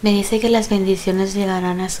 Me dice que las bendiciones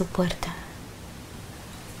llegarán a su puerta.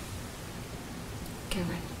 Qué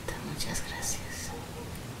bonito, muchas gracias.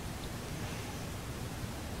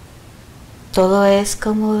 Todo es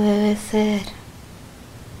como debe ser.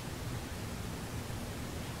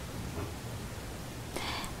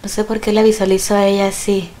 No sé por qué la visualizo a ella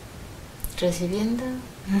así. ¿Recibiendo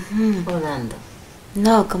o dando?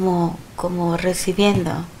 No, como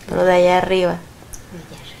recibiendo, pero de allá arriba. De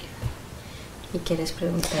allá arriba. ¿Y quieres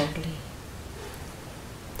preguntarle?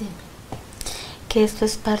 Dime. Que esto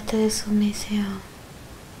es parte de su misión.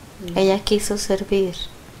 Ella quiso servir.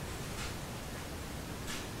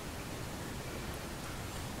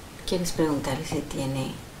 ¿Quieres preguntarle si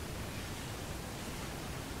tiene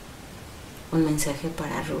un mensaje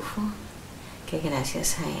para Rufo? Que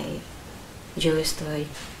gracias a él yo estoy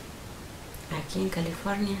aquí en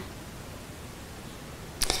California.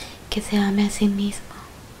 Que se ame a sí mismo.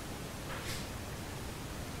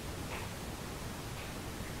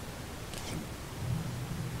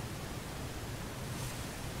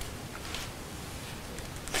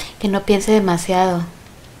 Que no piense demasiado.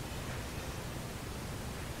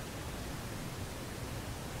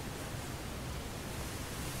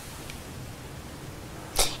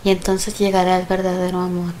 Y entonces llegará el verdadero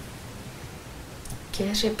amor.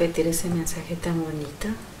 ¿Quieres repetir ese mensaje tan bonito?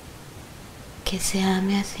 Que se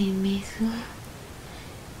ame a sí mismo.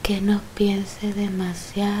 Que no piense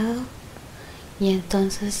demasiado. Y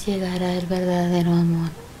entonces llegará el verdadero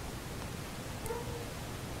amor.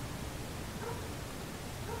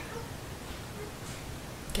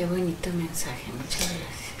 Qué bonito mensaje, muchas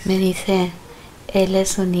gracias. Me dice, él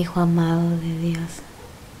es un hijo amado de Dios.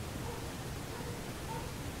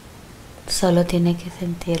 Solo tiene que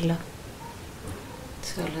sentirlo.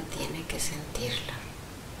 Solo tiene que sentirlo.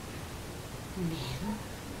 Bien.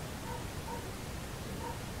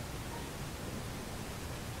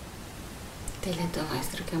 Dile a tu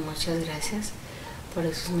maestro que muchas gracias por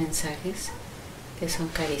esos mensajes que son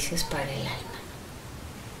caricias para el alma.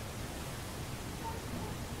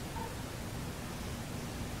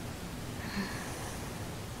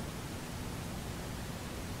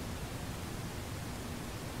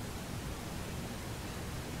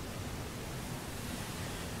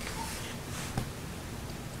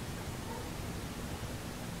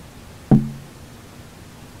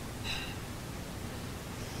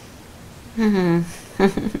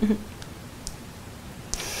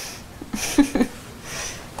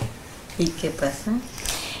 ¿Y qué pasa?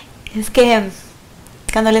 Es que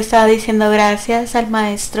cuando le estaba diciendo gracias al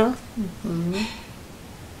maestro,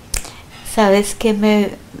 sabes que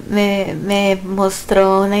me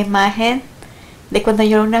mostró una imagen de cuando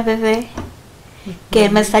yo era una bebé, que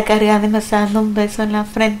él me está cargando y me está dando un beso en la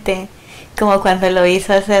frente, como cuando lo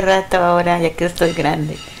hizo hace rato, ahora ya que estoy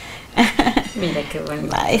grande. Mira qué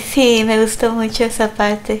bonito. Ay, sí, me gustó mucho esa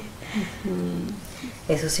parte.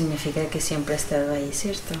 Eso significa que siempre ha estado ahí,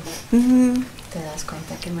 ¿cierto? ¿Te das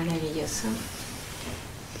cuenta qué maravilloso?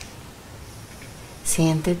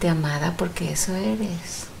 Siéntete amada porque eso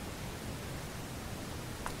eres.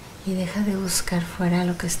 Y deja de buscar fuera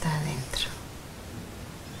lo que está adentro.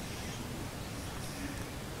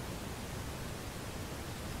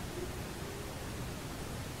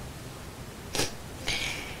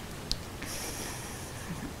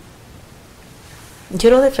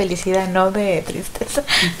 Lloro de felicidad, no de tristeza.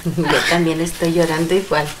 Yo también estoy llorando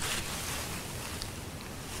igual.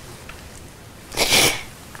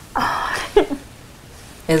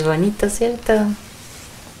 Es bonito, ¿cierto?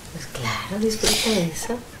 Pues claro, disfruta de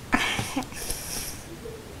eso.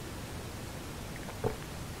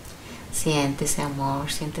 Siente ese amor,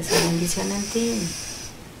 siente esa bendición en ti.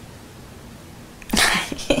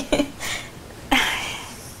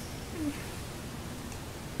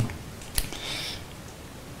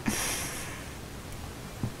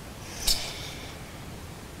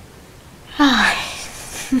 Ay.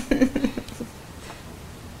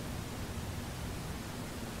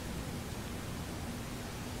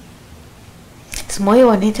 Es muy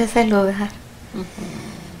bonito ese lugar.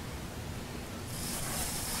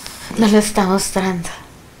 Nos lo está mostrando.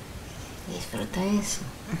 Disfruta eso.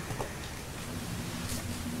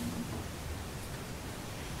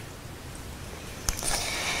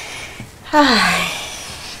 Ay.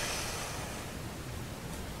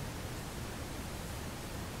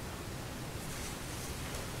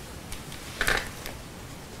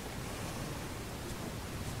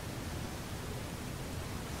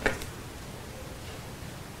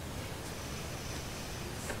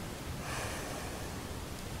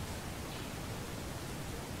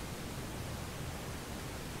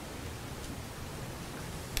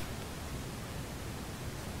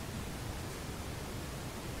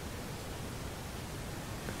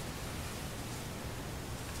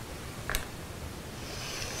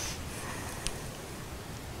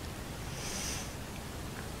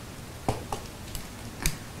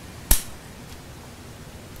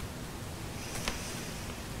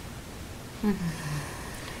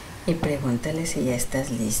 Y pregúntale si ya estás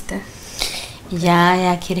lista.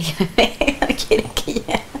 Ya quiere que me vea, quiere que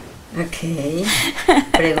ya. Ok.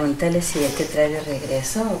 Pregúntale si él te trae de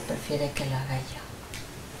regreso o prefiere que lo haga yo.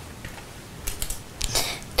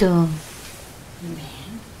 Tú.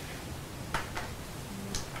 Bien.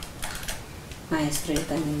 Maestro, yo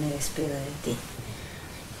también me despido de ti.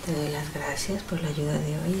 Te doy las gracias por la ayuda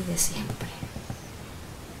de hoy y de siempre.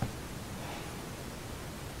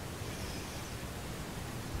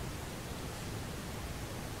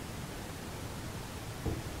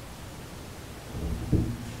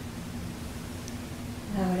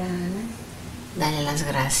 Ahora, Ana, dale las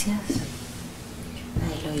gracias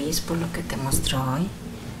a Eloís por lo que te mostró hoy,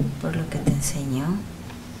 por lo que te enseñó.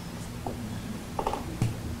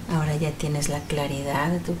 Ahora ya tienes la claridad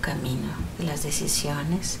de tu camino, de las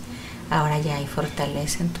decisiones. Ahora ya hay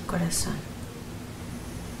fortaleza en tu corazón.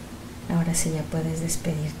 Ahora sí ya puedes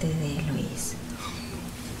despedirte de Luis.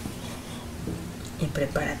 Y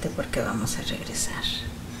prepárate porque vamos a regresar.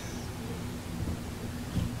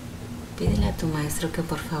 Pídele a tu maestro que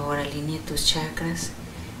por favor alinee tus chakras,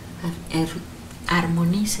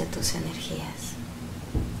 armonice tus energías.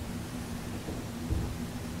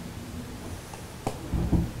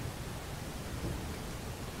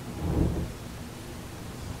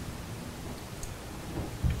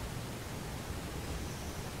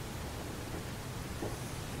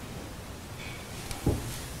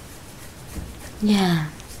 Ya.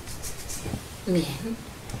 Bien.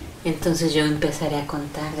 Entonces yo empezaré a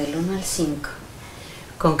contar del 1 al 5.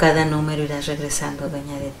 Con cada número irás regresando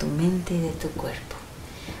dueña de tu mente y de tu cuerpo.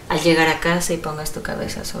 Al llegar a casa y pongas tu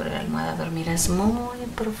cabeza sobre la almohada, dormirás muy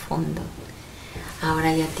profundo.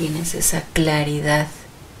 Ahora ya tienes esa claridad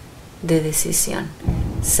de decisión.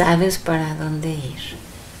 Sabes para dónde ir.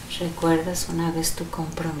 Recuerdas una vez tu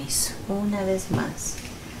compromiso. Una vez más.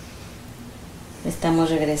 Estamos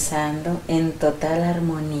regresando en total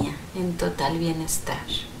armonía, en total bienestar.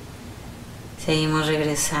 Seguimos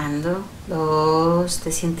regresando. 2,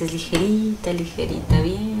 te sientes ligerita, ligerita,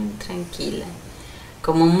 bien tranquila,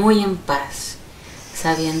 como muy en paz,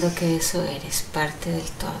 sabiendo que eso eres parte del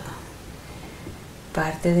todo,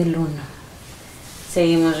 parte del uno.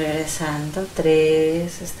 Seguimos regresando.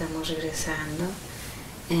 3, estamos regresando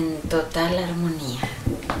en total armonía.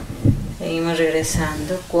 Seguimos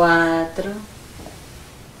regresando. 4,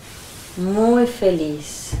 muy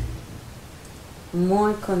feliz,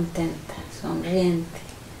 muy contenta, sonriente,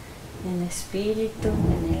 en espíritu,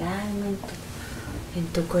 en el alma, en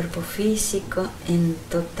tu cuerpo físico, en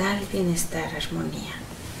total bienestar, armonía.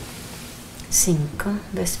 5,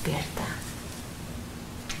 despierta.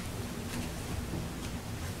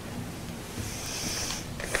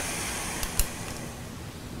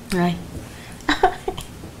 Ay.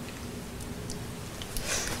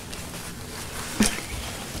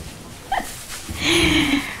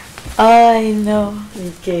 Ay, no.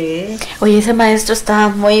 ¿Qué? Oye, ese maestro estaba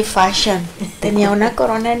muy fashion. Tenía una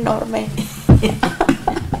corona enorme.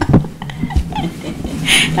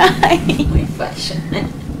 Ay. Muy fashion.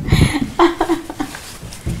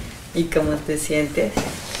 ¿Y cómo te sientes?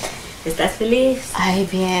 ¿Estás feliz? Ay,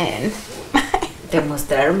 bien. Te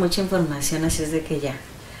mostraron mucha información, así es de que ya,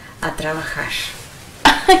 a trabajar.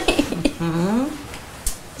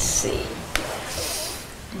 Sí.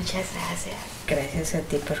 Muchas gracias. Gracias a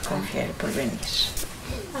ti por confiar y por venir.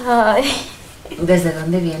 Ay. ¿Desde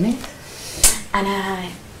dónde vienes?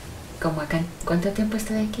 Anaheim. ¿Cómo acá? ¿Cuánto tiempo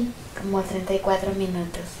estás aquí? Como 34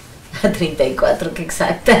 minutos. 34, qué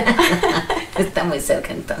exacta. Está muy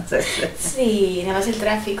cerca entonces. Sí, nada más el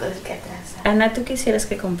tráfico es el que atrasa. Ana, ¿tú quisieras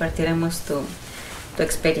que compartiéramos tu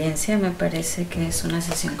experiencia? Me parece que es una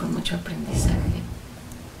sesión con mucho aprendizaje.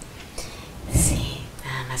 Sí,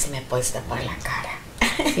 nada más si me puedes tapar la cara.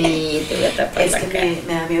 Sí, te voy a tapar la cara. Es que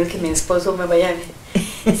me da miedo que mi esposo me vaya a ver.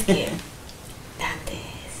 Es que Dante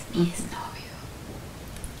es mi exnovio.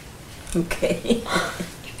 Ok. Y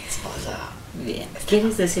mi esposo. Bien.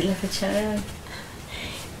 ¿Quieres decir la fecha de hoy?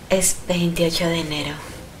 Es 28 de enero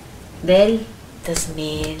Del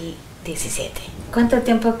 2017. ¿Cuánto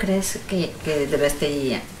tiempo crees que duraste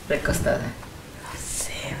allí recostada? No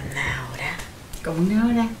sé, una hora. Como una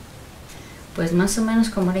hora. Pues más o menos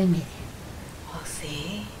como hora y media. ¿Oh,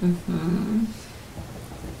 sí? Uh-huh.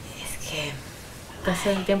 Es que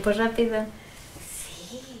Pasa el tiempo rápido.